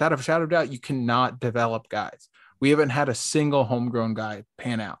proven without a shadow of doubt, you cannot develop guys. We haven't had a single homegrown guy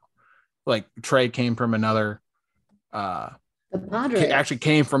pan out. Like Trey came from another The Padres actually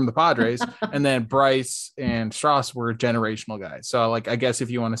came from the Padres, and then Bryce and Strauss were generational guys. So, like, I guess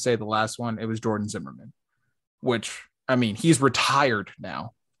if you want to say the last one, it was Jordan Zimmerman, which, I mean, he's retired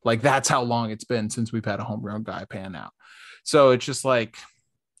now. Like, that's how long it's been since we've had a homegrown guy pan out. So it's just like,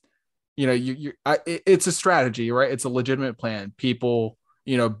 you know, it's a strategy, right? It's a legitimate plan. People,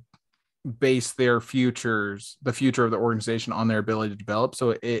 you know, base their futures, the future of the organization, on their ability to develop.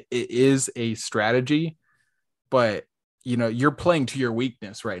 So it is a strategy, but you know, you're playing to your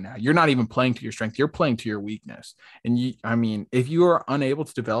weakness right now. You're not even playing to your strength. You're playing to your weakness. And I mean, if you are unable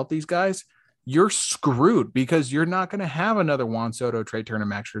to develop these guys, you're screwed, because you're not going to have another Juan Soto, Trey Turner,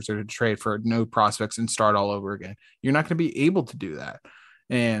 Max Scherzer to trade for no prospects and start all over again. You're not going to be able to do that.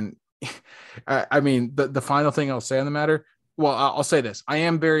 And I mean, the final thing I'll say on the matter, well, I'll say this. I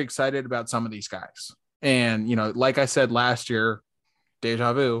am very excited about some of these guys. And, you know, like I said last year,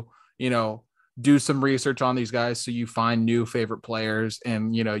 deja vu, you know, do some research on these guys so you find new favorite players,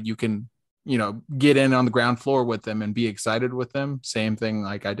 and, you know, you can, you know, get in on the ground floor with them and be excited with them. Same thing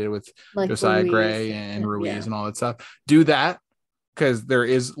like I did with like Josiah Gray and Ruiz and all that stuff. Do that, because there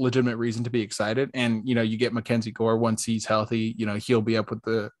is legitimate reason to be excited. And, you know, you get Mackenzie Gore, once he's healthy, you know, he'll be up with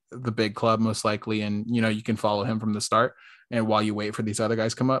the big club most likely. And, you know, you can follow him from the start, and while you wait for these other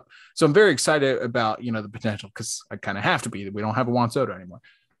guys come up. So I'm very excited about, you know, the potential, because I kind of have to be. We don't have a Juan Soto anymore.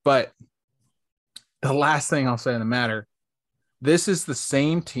 But the last thing I'll say in the matter, this is the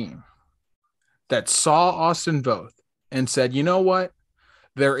same team that saw Austin Voth and said, you know what?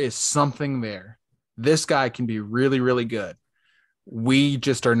 There is something there. This guy can be really, really good. We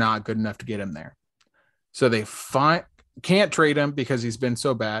just are not good enough to get him there. So they can't trade him because he's been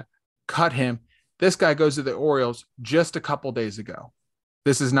so bad. Cut him. This guy goes to the Orioles just a couple days ago.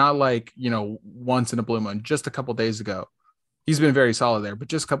 This is not like, you know, once in a blue moon, just a couple days ago. He's been very solid there, but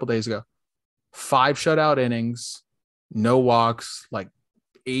just a couple days ago, 5 shutout innings, no walks, like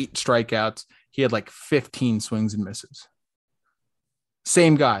 8 strikeouts. He had like 15 swings and misses.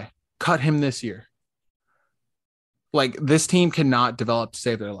 Same guy. Cut him this year. Like, this team cannot develop to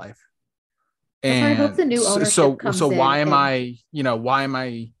save their life. And I hope the new ownership comes in. Why am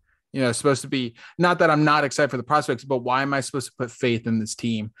I supposed to be, not that I'm not excited for the prospects, but why am I supposed to put faith in this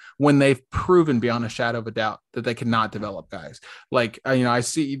team when they've proven beyond a shadow of a doubt that they cannot develop guys? Like, you know, I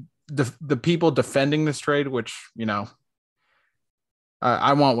see the people defending this trade, which, you know,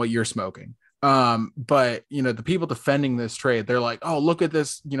 I want what you're smoking. But, you know, the people defending this trade, they're like, oh, look at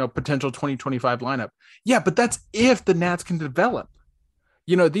this, you know, potential 2025 lineup. Yeah, but that's if the Nats can develop.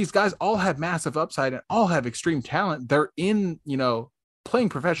 You know, these guys all have massive upside and all have extreme talent. They're in, you know, playing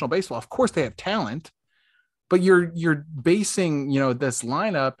professional baseball. Of course they have talent, but you're basing, you know, this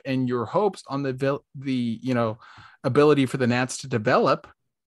lineup and your hopes on the you know, ability for the Nats to develop,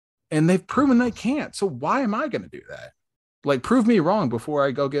 and they've proven they can't. So why am I going to do that? Like, prove me wrong before I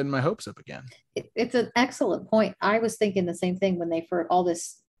go getting my hopes up again. It's an excellent point. I was thinking the same thing when they all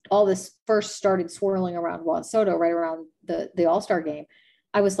this first started swirling around Juan Soto, right around the All-Star game.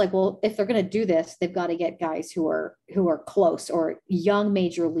 I was like, well, if they're going to do this, they've got to get guys who are close, or young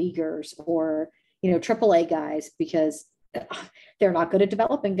major leaguers, or, you know, AAA guys, because they're not good at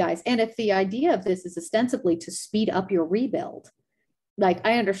developing guys. And if the idea of this is ostensibly to speed up your rebuild, like,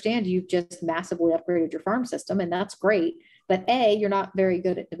 I understand you've just massively upgraded your farm system, and that's great. But A, you're not very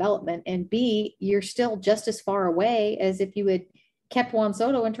good at development, and B, you're still just as far away as if you had kept Juan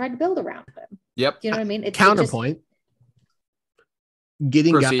Soto and tried to build around him. Yep. Do you know what I mean? Counterpoint.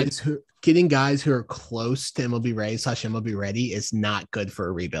 Getting guys who are close to MLB ready / MLB ready is not good for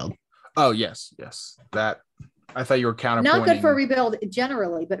a rebuild. Oh, yes. That, I thought you were counterpointing. Not good for a rebuild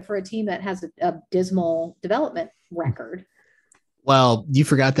generally, but for a team that has a dismal development record. Well, you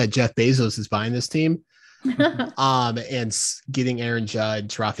forgot that Jeff Bezos is buying this team. And getting Aaron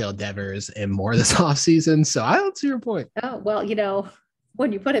Judge, Rafael Devers, and more this offseason. So I don't see your point. Oh, well, you know,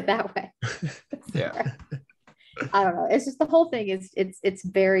 when you put it that way. Yeah. I don't know. It's just, the whole thing is, it's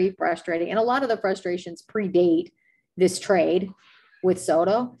very frustrating. And a lot of the frustrations predate this trade with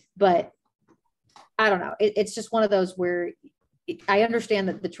Soto, but I don't know. It's just one of those where I understand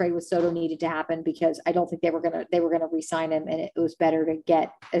that the trade with Soto needed to happen, because I don't think they were gonna re-sign him, and it was better to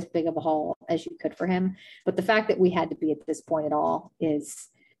get as big of a haul as you could for him. But the fact that we had to be at this point at all is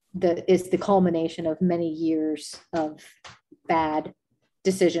the culmination of many years of bad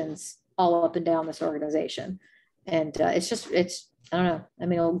decisions all up and down this organization. And I don't know. I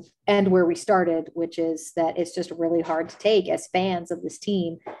mean, it'll end where we started, which is that it's just really hard to take as fans of this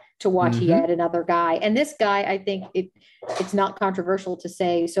team to watch yet another guy. And this guy, I think it's not controversial to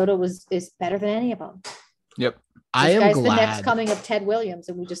say Soto is better than any of them. Yep. I am glad the next coming of Ted Williams,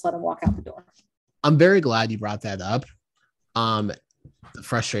 and we just let him walk out the door. I'm very glad you brought that up. The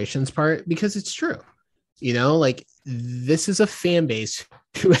frustrations part, because it's true. Like this is a fan base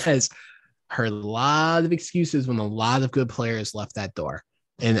who has heard a lot of excuses when a lot of good players left that door.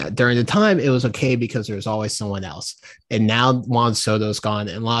 And during the time, it was okay because there was always someone else. And now Juan Soto's gone,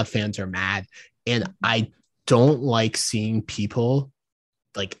 and a lot of fans are mad. And I don't like seeing people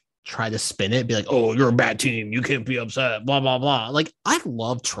like try to spin it, be like, "Oh, you're a bad team. You can't be upset." Blah blah blah. Like I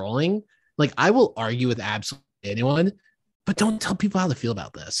love trolling. Like I will argue with absolutely anyone, but don't tell people how to feel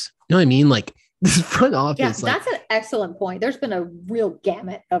about this. You know what I mean? Like this front office. Yeah, that's an excellent point. There's been a real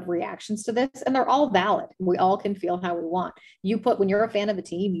gamut of reactions to this, and they're all valid. We all can feel how we want. When you're a fan of a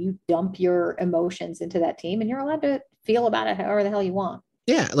team, you dump your emotions into that team, and you're allowed to feel about it however the hell you want.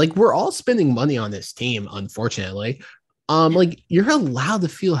 Yeah, like we're all spending money on this team, unfortunately. Like you're allowed to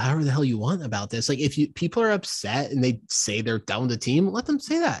feel however the hell you want about this. Like if people are upset and they say they're done with the team, let them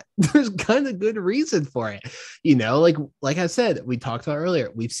say that. There's kind of good reason for it. Like I said, we talked about earlier,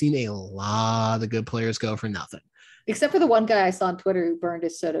 we've seen a lot of good players go for nothing. Except for the one guy I saw on Twitter who burned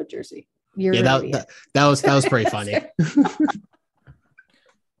his Soto jersey. That was pretty funny.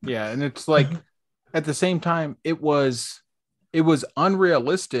 Yeah, and it's like at the same time, it was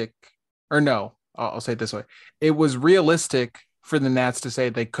unrealistic, or no. I'll say it this way. It was realistic for the Nats to say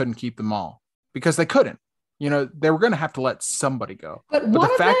they couldn't keep them all because they couldn't. They were going to have to let somebody go. But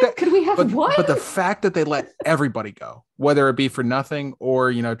the fact that could we have one? But the fact that they let everybody go, whether it be for nothing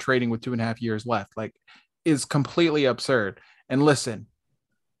or, trading with 2.5 years left, like is completely absurd. And listen,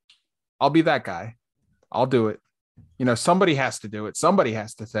 I'll be that guy. I'll do it. Somebody has to do it. Somebody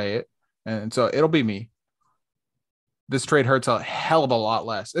has to say it. And so it'll be me. This trade hurts a hell of a lot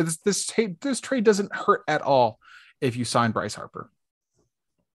less. This trade doesn't hurt at all if you sign Bryce Harper.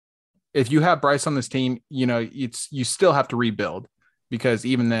 If you have Bryce on this team, you still have to rebuild because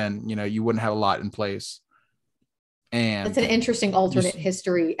even then, you wouldn't have a lot in place. And it's an interesting alternate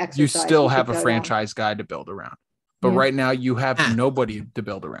history exercise. You still have a franchise guy to build around. But right now you have nobody to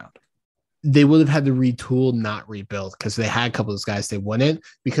build around. They would have had to retool, not rebuild, because they had a couple of those guys they wouldn't,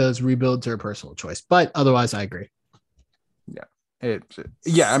 because rebuilds are a personal choice. But otherwise, I agree.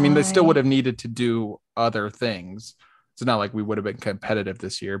 I mean, they still would have needed to do other things. It's not like we would have been competitive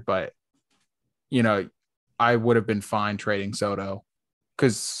this year, but I would have been fine trading Soto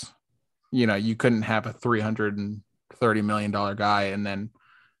because you couldn't have a $330 million guy and then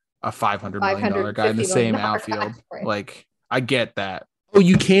a $500 million guy in the same outfield. Right. Like I get that. Oh,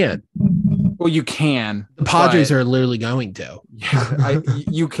 you can. Well, you can. The Padres are literally going to. Yeah,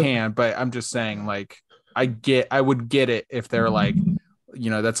 you can, but I'm just saying, like. I would get it if they're like,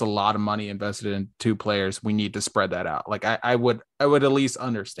 that's a lot of money invested in two players. We need to spread that out. Like I would at least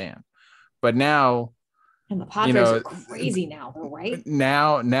understand. But now, and the Padres are crazy now, though, right?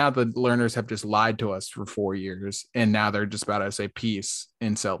 Now the learners have just lied to us for 4 years, and now they're just about to say peace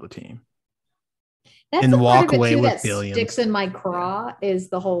and sell the team. That's and walk away with billions. Sticks in my craw is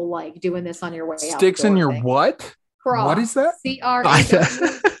the whole like doing this on your way out. Sticks in your thing. What? Craw. What is that? CRA.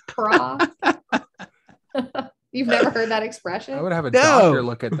 Craw. You've never heard that expression? I would have a doctor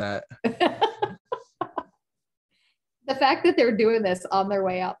look at that. The fact that they're doing this on their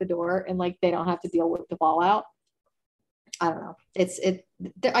way out the door and like they don't have to deal with the fallout. I don't know.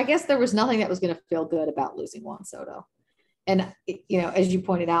 I guess there was nothing that was going to feel good about losing Juan Soto. And, as you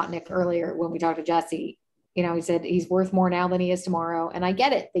pointed out, Nick, earlier when we talked to Jesse, he said he's worth more now than he is tomorrow. And I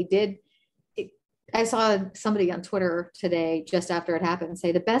get it. They did. I saw somebody on Twitter today, just after it happened,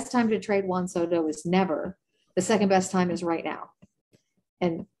 say the best time to trade Juan Soto is never. The second best time is right now.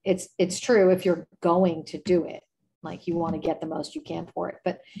 And it's true if you're going to do it, like you want to get the most you can for it.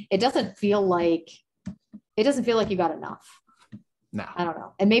 But it doesn't feel like you got enough. No. I don't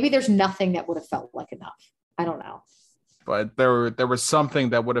know. And maybe there's nothing that would have felt like enough. I don't know. But there was something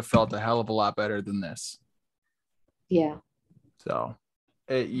that would have felt a hell of a lot better than this. Yeah. So.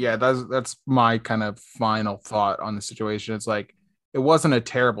 That's my kind of final thought on the situation. It's like it wasn't a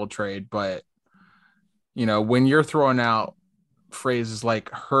terrible trade, but when you're throwing out phrases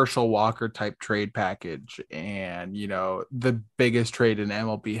like Herschel Walker type trade package and the biggest trade in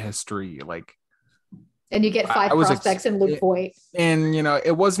MLB history, like, and you get 5 prospects in Luke Voit, and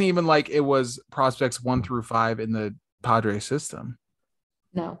it wasn't even like it was prospects 1 through 5 in the Padres system.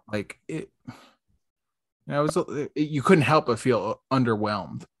 No, like it. You couldn't help but feel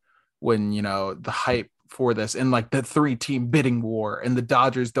underwhelmed when, the hype for this and like the 3-team bidding war and the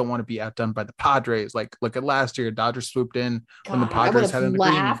Dodgers don't want to be outdone by the Padres. Like, look at last year, Dodgers swooped in when the Padres had an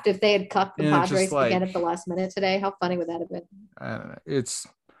agreement. Laughed if they had cut the Padres again at the last minute today. How funny would that have been? I don't know. It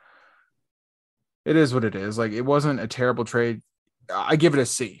is what it is. Like, it wasn't a terrible trade. I give it a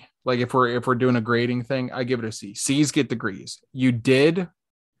C. Like if we're doing a grading thing, I give it a C. C's get degrees. You did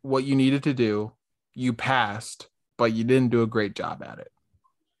what you needed to do. You passed, but you didn't do a great job at it.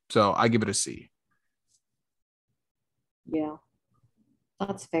 So I give it a C. Yeah,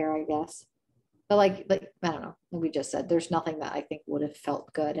 that's fair, I guess. But like I don't know. Like we just said, there's nothing that I think would have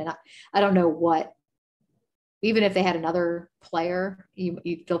felt good, and I don't know what. Even if they had another player, you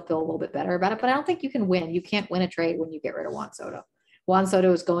still feel a little bit better about it. But I don't think you can win. You can't win a trade when you get rid of Juan Soto. Juan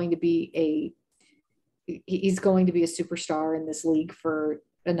Soto is going to be he's going to be a superstar in this league for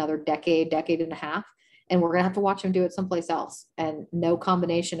another decade and a half. And we're going to have to watch him do it someplace else. And no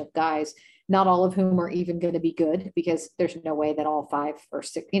combination of guys, not all of whom are even going to be good, because there's no way that all 5 or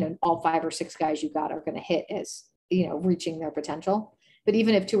 6, all 5 or 6 guys you got are going to hit as, reaching their potential. But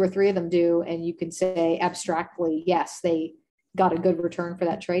even if 2 or 3 of them do, and you can say abstractly, yes, they got a good return for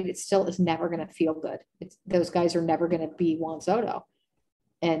that trade, it still is never going to feel good. Those guys are never going to be Juan Soto.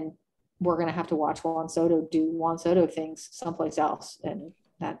 And we're going to have to watch Juan Soto do Juan Soto things someplace else. And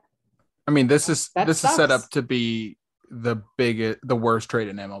that, I mean, this is sucks. set up to be the worst trade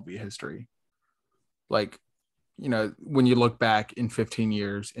in MLB history. Like, when you look back in 15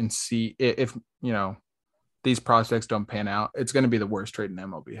 years and see if these prospects don't pan out, it's going to be the worst trade in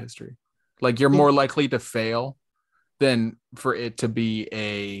MLB history. Like, you're more likely to fail than for it to be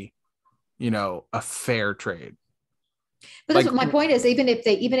a fair trade. But that's what my point is. Even if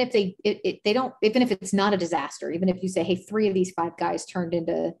it's not a disaster, even if you say, hey, 3 of these 5 guys turned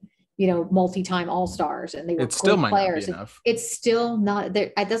into, multi-time all-stars and they were still great might players, not be enough. It's still not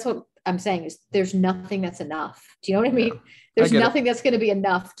there. That's what I'm saying is there's nothing that's enough. Do you know what I mean? Yeah, there's nothing that's going to be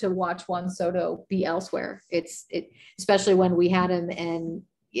enough to watch Juan Soto be elsewhere. Especially when we had him and,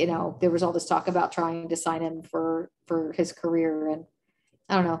 there was all this talk about trying to sign him for his career. And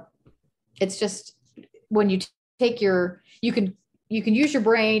I don't know. It's just when you take you can use your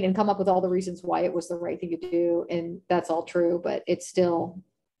brain and come up with all the reasons why it was the right thing to do. And that's all true, but it still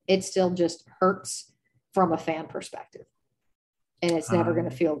just hurts from a fan perspective, and it's never going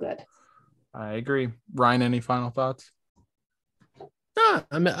to feel good. I agree. Ryan, any final thoughts?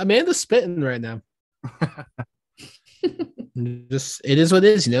 Amanda's spitting right now. Just, it is what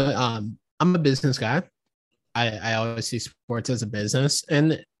it is, I'm a business guy. I always see sports as a business,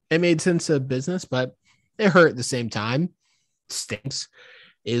 and it made sense of business, but it hurt at the same time. Stinks.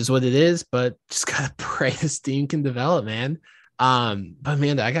 It is what it is, but just gotta pray this team can develop, man. But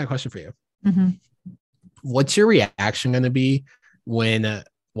Amanda, I got a question for you. Mm-hmm. What's your reaction going to be when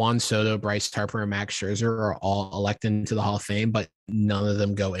Juan Soto, Bryce Harper, and Max Scherzer are all elected into the Hall of Fame, but none of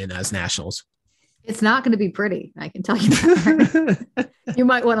them go in as Nationals? It's not going to be pretty. I can tell you that. You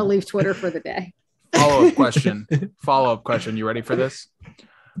might want to leave Twitter for the day. Follow-up question. You ready for this?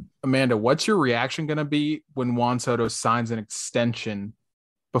 Amanda, what's your reaction going to be when Juan Soto signs an extension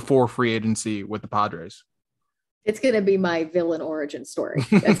before free agency with the Padres? It's going to be my villain origin story.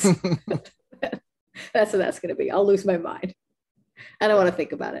 That's what that's going to be. I'll lose my mind. I don't want to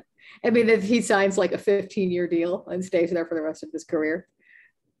think about it. I mean, if he signs like a 15-year deal and stays there for the rest of his career.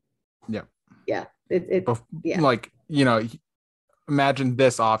 Yeah. Yeah. Like, imagine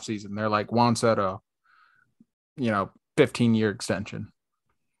this offseason. They're like, Juan Soto, 15-year extension.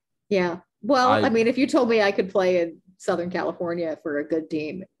 Yeah. Well, I mean, if you told me I could play in Southern California for a good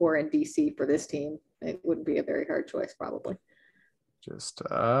team or in DC for this team, it wouldn't be a very hard choice, probably. Just,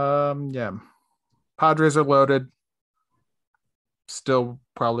 yeah. Padres are loaded. Still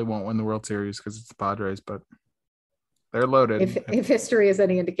probably won't win the World Series because it's the Padres, but they're loaded. If history is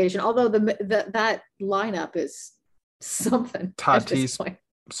any indication, although that lineup is something. Tatis,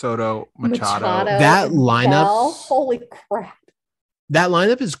 Soto, Machado. That lineup, Bell, holy crap. That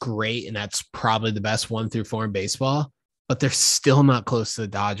lineup is great, and that's probably the best 1 through 4 in baseball. But they're still not close to the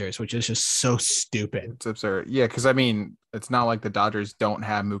Dodgers, which is just so stupid. It's absurd. Yeah, because I mean, it's not like the Dodgers don't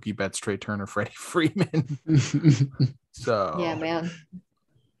have Mookie Betts, Trey Turner, Freddie Freeman. So yeah, man.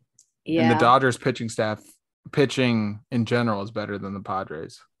 Yeah. And the Dodgers pitching in general is better than the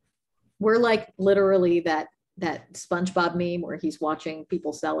Padres. We're like literally that SpongeBob meme where he's watching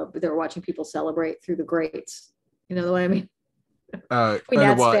people celebrate. They're watching people celebrate through the grates. You know what I mean?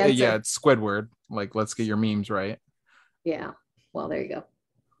 It's Squidward. Like, let's get your memes right. Yeah. Well, there you go.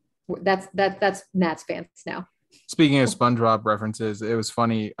 That's Nats fans now. Speaking of SpongeBob references, it was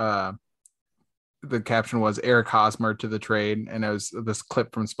funny. The caption was Eric Hosmer to the trade, and it was this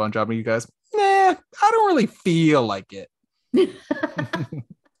clip from SpongeBob. And you guys, I don't really feel like it.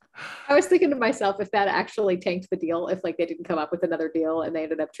 I was thinking to myself, if that actually tanked the deal, if like they didn't come up with another deal and they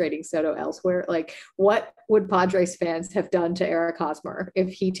ended up trading Soto elsewhere, like what would Padres fans have done to Eric Hosmer if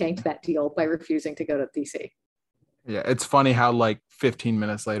he tanked that deal by refusing to go to DC? Yeah, it's funny how like 15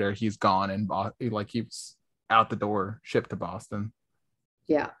 minutes later he's gone and like he's out the door, shipped to Boston.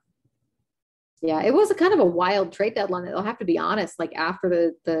 Yeah. Yeah, it was a kind of a wild trade deadline. I'll have to be honest. Like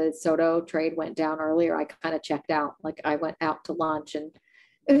after the Soto trade went down earlier, I kind of checked out. Like I went out to lunch and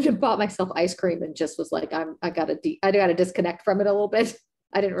bought myself ice cream and just was like, I gotta disconnect from it a little bit.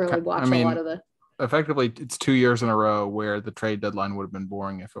 I didn't really watch a lot of the. Effectively, it's 2 years in a row where the trade deadline would have been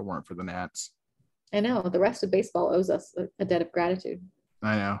boring if it weren't for the Nats. I know the rest of baseball owes us a debt of gratitude.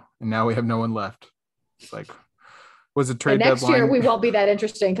 I know, and now we have no one left. It's like, was the trade next deadline? Year we won't be that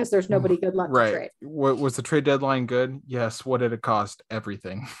interesting because there's nobody good left to trade. What was the trade deadline good? Yes. What did it cost?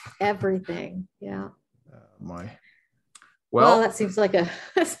 Everything. Everything. Yeah. Well, that seems like an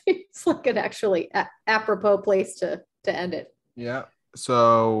actually apropos place to end it. Yeah.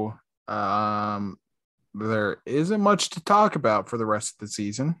 So there isn't much to talk about for the rest of the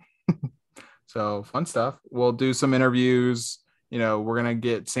season. So fun stuff. We'll do some interviews. We're gonna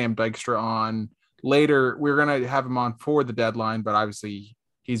get Sam Dykstra on later. We're gonna have him on for the deadline, but obviously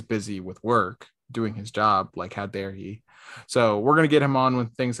he's busy with work doing his job. Like, how dare he? So we're gonna get him on when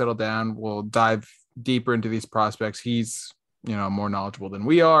things settle down. We'll dive deeper into these prospects. He's more knowledgeable than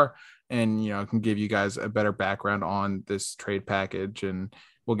we are, and can give you guys a better background on this trade package, and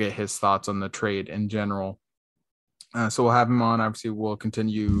we'll get his thoughts on the trade in general. So we'll have him on. Obviously, we'll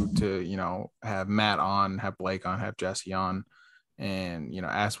continue to have Matt on, have Blake on, have Jesse on, and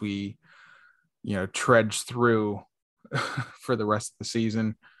as we trudge through for the rest of the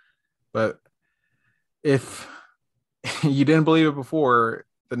season. But if you didn't believe it before,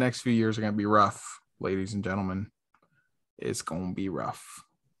 the next few years are going to be rough, ladies and gentlemen. It's going to be rough.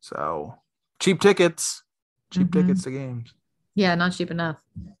 So cheap tickets to games. Yeah, not cheap enough.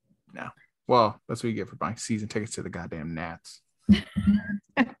 No. Well, that's what you get for buying season tickets to the goddamn Nats.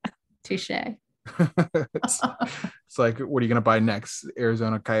 Touche. It's like, what are you going to buy next?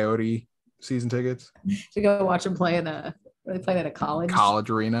 Arizona Coyote season tickets? To go watch them play they played at a college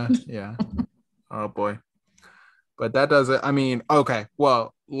arena. Yeah. Oh boy. But that does it. I mean, okay.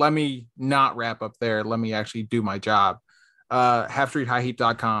 Well, let me not wrap up there. Let me actually do my job.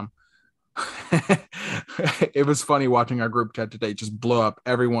 halfstreethighheat.com. It was funny watching our group chat today just blow up.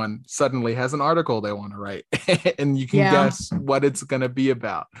 Everyone suddenly has an article they want to write and you can guess what it's going to be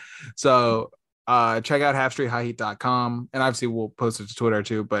about. So check out halfstreethighheat.com, and obviously we'll post it to Twitter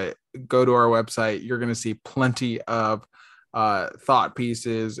too, but go to our website. You're going to see plenty of thought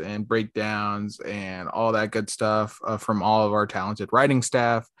pieces and breakdowns and all that good stuff from all of our talented writing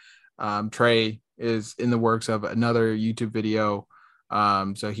staff. Trey is in the works of another YouTube video.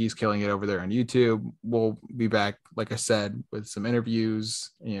 So he's killing it over there on YouTube. We'll be back, like I said, with some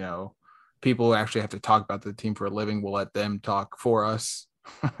interviews. People who actually have to talk about the team for a living, we'll let them talk for us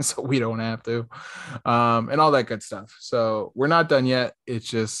so we don't have to, and all that good stuff. So we're not done yet. It's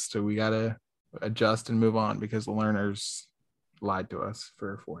just we got to adjust and move on because the learners lied to us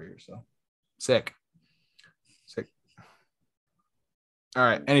for 4 years. So sick. All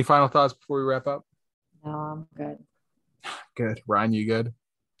right. Any final thoughts before we wrap up? No, I'm good. Good. Ryan, you good?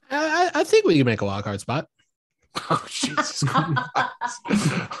 I think we can make a wild card spot. Oh, Jesus Christ.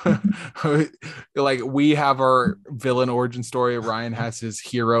 Like, we have our villain origin story. Ryan has his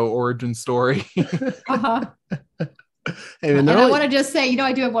hero origin story. And I want to just say,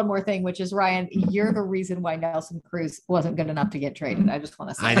 I do have one more thing, which is, Ryan, you're the reason why Nelson Cruz wasn't good enough to get traded. I just want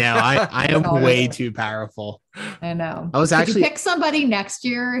to say. I know. I am way too powerful. I know. Could you pick somebody next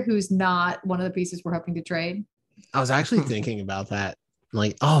year who's not one of the pieces we're hoping to trade? I was actually thinking about that.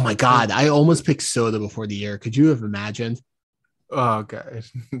 Like, oh my God, I almost picked Soto before the year. Could you have imagined? Oh, God.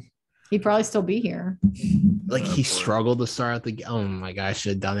 He'd probably still be here. Like, he struggled to start out the. Oh my God, I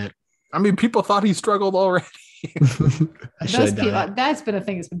should have done it. I mean, people thought he struggled already. I should have done it. That's been a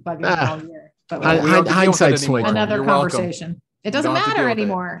thing that's been bugging me all year. But hindsight's 20. Another conversation. Welcome. It doesn't matter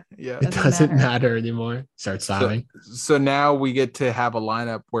anymore. Yeah, it doesn't matter anymore. Start sobbing. So now we get to have a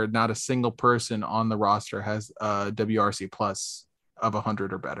lineup where not a single person on the roster has a WRC plus of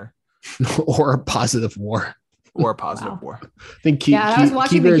 100 or better, or a positive WAR. Or a positive WAR. I think I was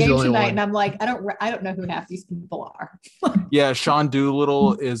watching the game tonight, and I'm like, I don't know who half these people are. Yeah, Sean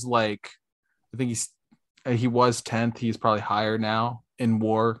Doolittle is like, I think he was 10th. He's probably higher now in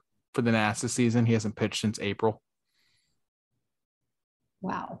WAR for the Nats this season. He hasn't pitched since April.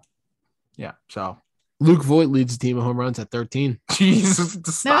 Wow. Yeah. So Luke Voigt leads the team of home runs at 13. Jesus.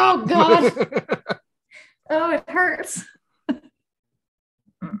 Stop. Oh God. Oh, it hurts.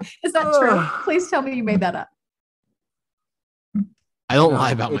 Is that true? Please tell me you made that up. I don't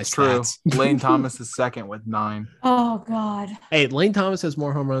lie about my stats. True. Lane Thomas is second with 9. Oh God. Hey, Lane Thomas has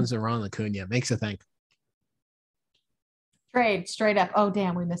more home runs than Ron Acuna. Makes a thing. Trade straight up. Oh,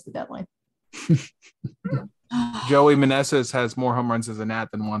 damn, we missed the deadline. Joey Meneses has more home runs as a Nat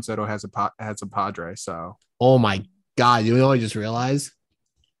than Juan Soto has a Padre. So, oh my God, you know what I just realized?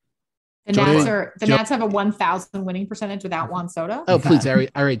 The Nats have a 1,000 winning percentage without Juan Soto. Oh, please, I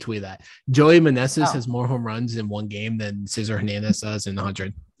already tweeted that. Joey Meneses has more home runs in one game than Cesar Hernandez does in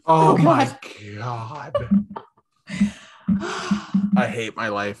 100. Oh my God. I hate my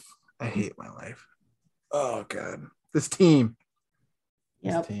life. Oh God, this team.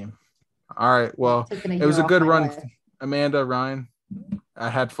 Yep. This team. All right. Well, it was a good run, Amanda, Ryan. I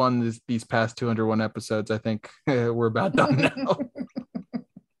had fun these past 201 episodes. I think we're about done now.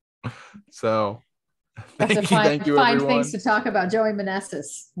 So, thank you, fine everyone. Things to talk about. Joey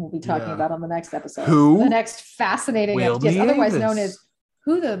Meneses we'll be talking about on the next episode. Who? The next fascinating episode, otherwise known as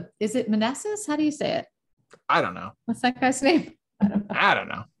is it Meneses? How do you say it? I don't know. What's that guy's name? I don't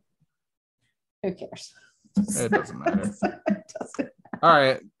know. Who cares? It doesn't matter. All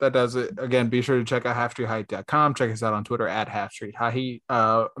right, that does it. Again, be sure to check out halfstreethight.com. Check us out on Twitter at halfstreethight.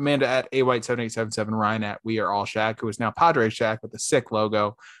 Amanda at awhite7877. Ryan at We Are All Shaq, who is now Padre Shaq with a sick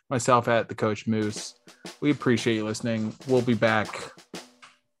logo. Myself at the Coach Moose. We appreciate you listening. We'll be back,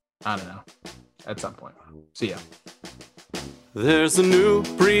 I don't know, at some point. See ya. There's a new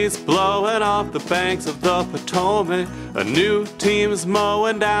breeze blowing off the banks of the Potomac. A new team's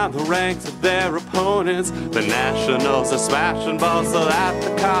mowing down the ranks of their opponents. The Nationals are smashing balls, so that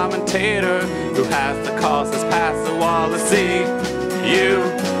the commentator who has the calls has passed the wall to see you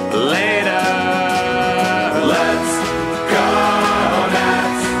later. Let's go,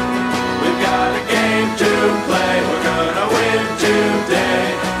 Nats. We've got a game to play. We're gonna win today.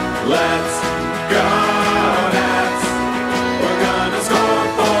 Let's go.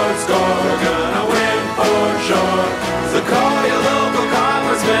 So call your local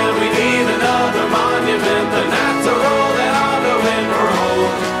congressman. We need another monument. The Nats are rolling on to win. We're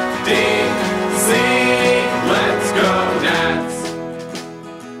holding DC. Let's go, Nats.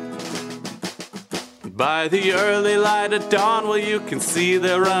 By the early light of dawn, well, you can see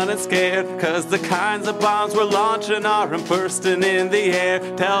they're running scared, 'cause the kinds of bombs we're launching aren't bursting in the air.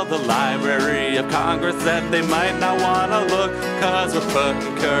 Tell the Library of Congress that they might not want to look, 'cause we're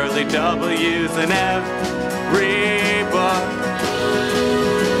putting curly W's in every book.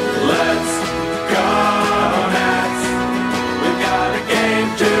 Let's go, Nats. We've got a game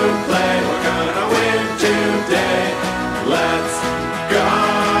to play. We're gonna win today. Let's go,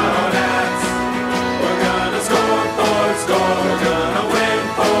 Nats. We're gonna score. We're gonna win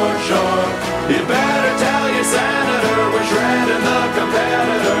for sure. You better tell your senator we're shredding the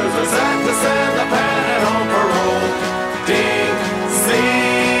competitors. We're set to send the pennant home parole. DC.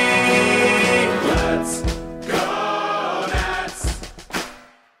 Let's go, Nats.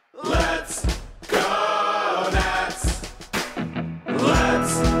 Let's go, Nats.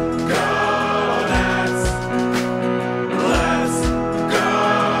 Let's go, Nats. Let's go,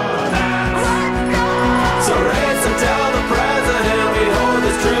 Nats. So race and tell the president we hold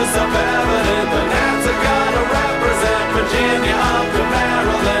this truth self-evident. The Nats are gonna represent Virginia up to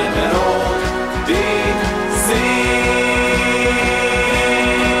Maryland and hold DC.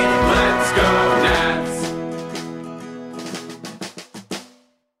 Let's go, Nats.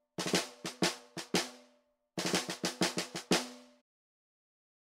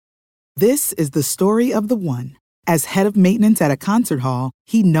 This is the story of the one. As head of maintenance at a concert hall,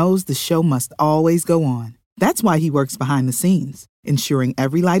 he knows the show must always go on. That's why he works behind the scenes, ensuring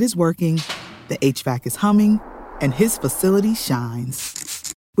every light is working, the HVAC is humming, and his facility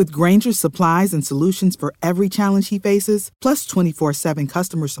shines. With Grainger's supplies and solutions for every challenge he faces, plus 24/7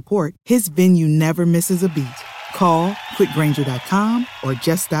 customer support, his venue never misses a beat. Call quickgrainger.com or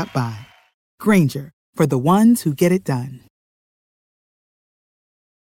just stop by. Grainger, for the ones who get it done.